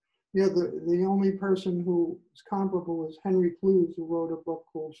 Yeah, the only person who is comparable is Henry Clues, who wrote a book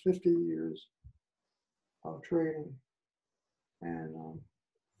called 50 Years of Trading. And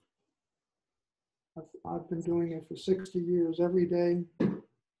I've been doing it for 60 years, every day,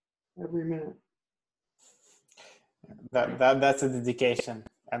 every minute. That's a dedication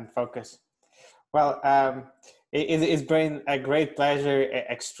and focus. Well, it's been a great pleasure,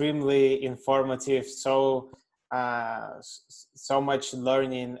 extremely informative. So much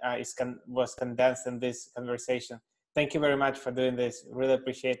learning was condensed in this conversation. Thank you very much for doing this. Really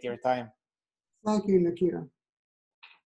appreciate your time. Thank you, Nikita.